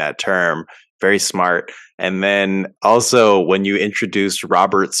 reclaiming that term. Very smart. And then also when you introduced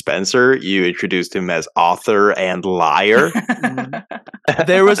Robert Spencer, you introduced him as author and liar.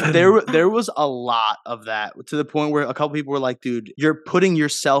 There was a lot of that, to the point where a couple people were like, dude, you're putting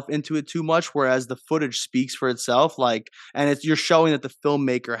yourself into it too much, whereas the footage speaks for itself. And you're showing that the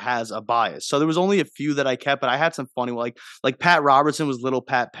filmmaker has a bias. So there was only a few that I kept, but I had some funny, like Pat Robertson was little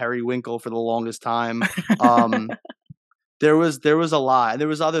Pat Periwinkle for the longest time. There was a lot. And there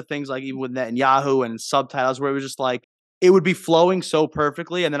was other things, like even with Netanyahu and subtitles, where it was just like, it would be flowing so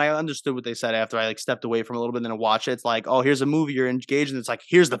perfectly. And then I understood what they said after I stepped away from it a little bit and then I watched it. It's like, oh, here's a movie you're engaged in. It's like,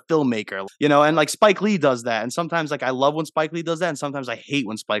 here's the filmmaker, and like Spike Lee does that. And sometimes like I love when Spike Lee does that. And sometimes I hate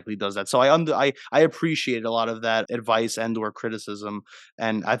when Spike Lee does that. So I appreciated a lot of that advice and or criticism.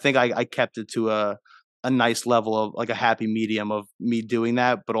 And I think I kept it to a nice level of like a happy medium of me doing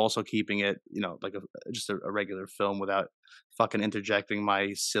that, but also keeping it, like just a regular film without fucking interjecting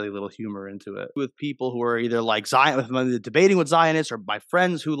my silly little humor into it. With people who are either like debating with Zionists, or my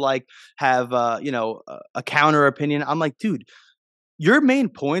friends who like have a counter opinion, I'm like, dude, your main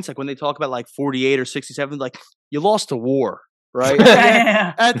points, like when they talk about like 48 or 67, like you lost a war. Right?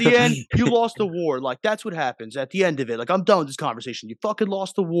 At the end, you lost the war. Like, that's what happens at the end of it. Like, I'm done with this conversation. You fucking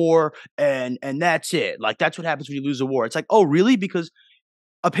lost the war, and that's it. Like, that's what happens when you lose a war. It's like, oh, really? Because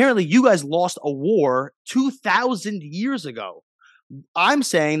apparently you guys lost a war 2,000 years ago. I'm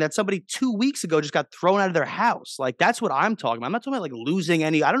saying that somebody 2 weeks ago just got thrown out of their house. Like, that's what I'm talking about. I'm not talking about like losing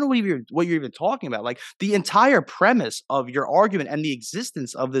any. I don't know what you're even talking about. Like, the entire premise of your argument and the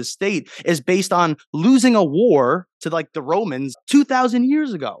existence of this state is based on losing a war to like the Romans 2,000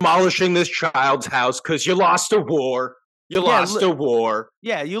 years ago. Demolishing this child's house because you lost a war. You lost a war.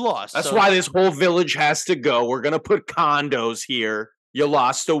 Yeah, you lost. That's why this whole village has to go. We're going to put condos here. You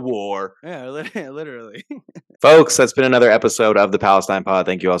lost a war. Yeah, literally. Folks, that's been another episode of the Palestine Pod.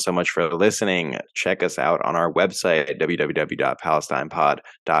 Thank you all so much for listening. Check us out on our website at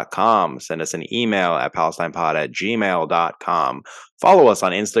www.palestinepod.com. Send us an email at palestinepod@gmail.com. Follow us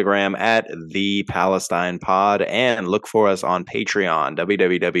on Instagram at The Palestine Pod, and look for us on Patreon,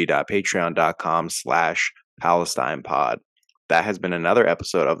 www.patreon.com/PalestinePod. That has been another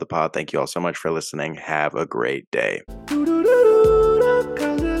episode of the pod. Thank you all so much for listening. Have a great day.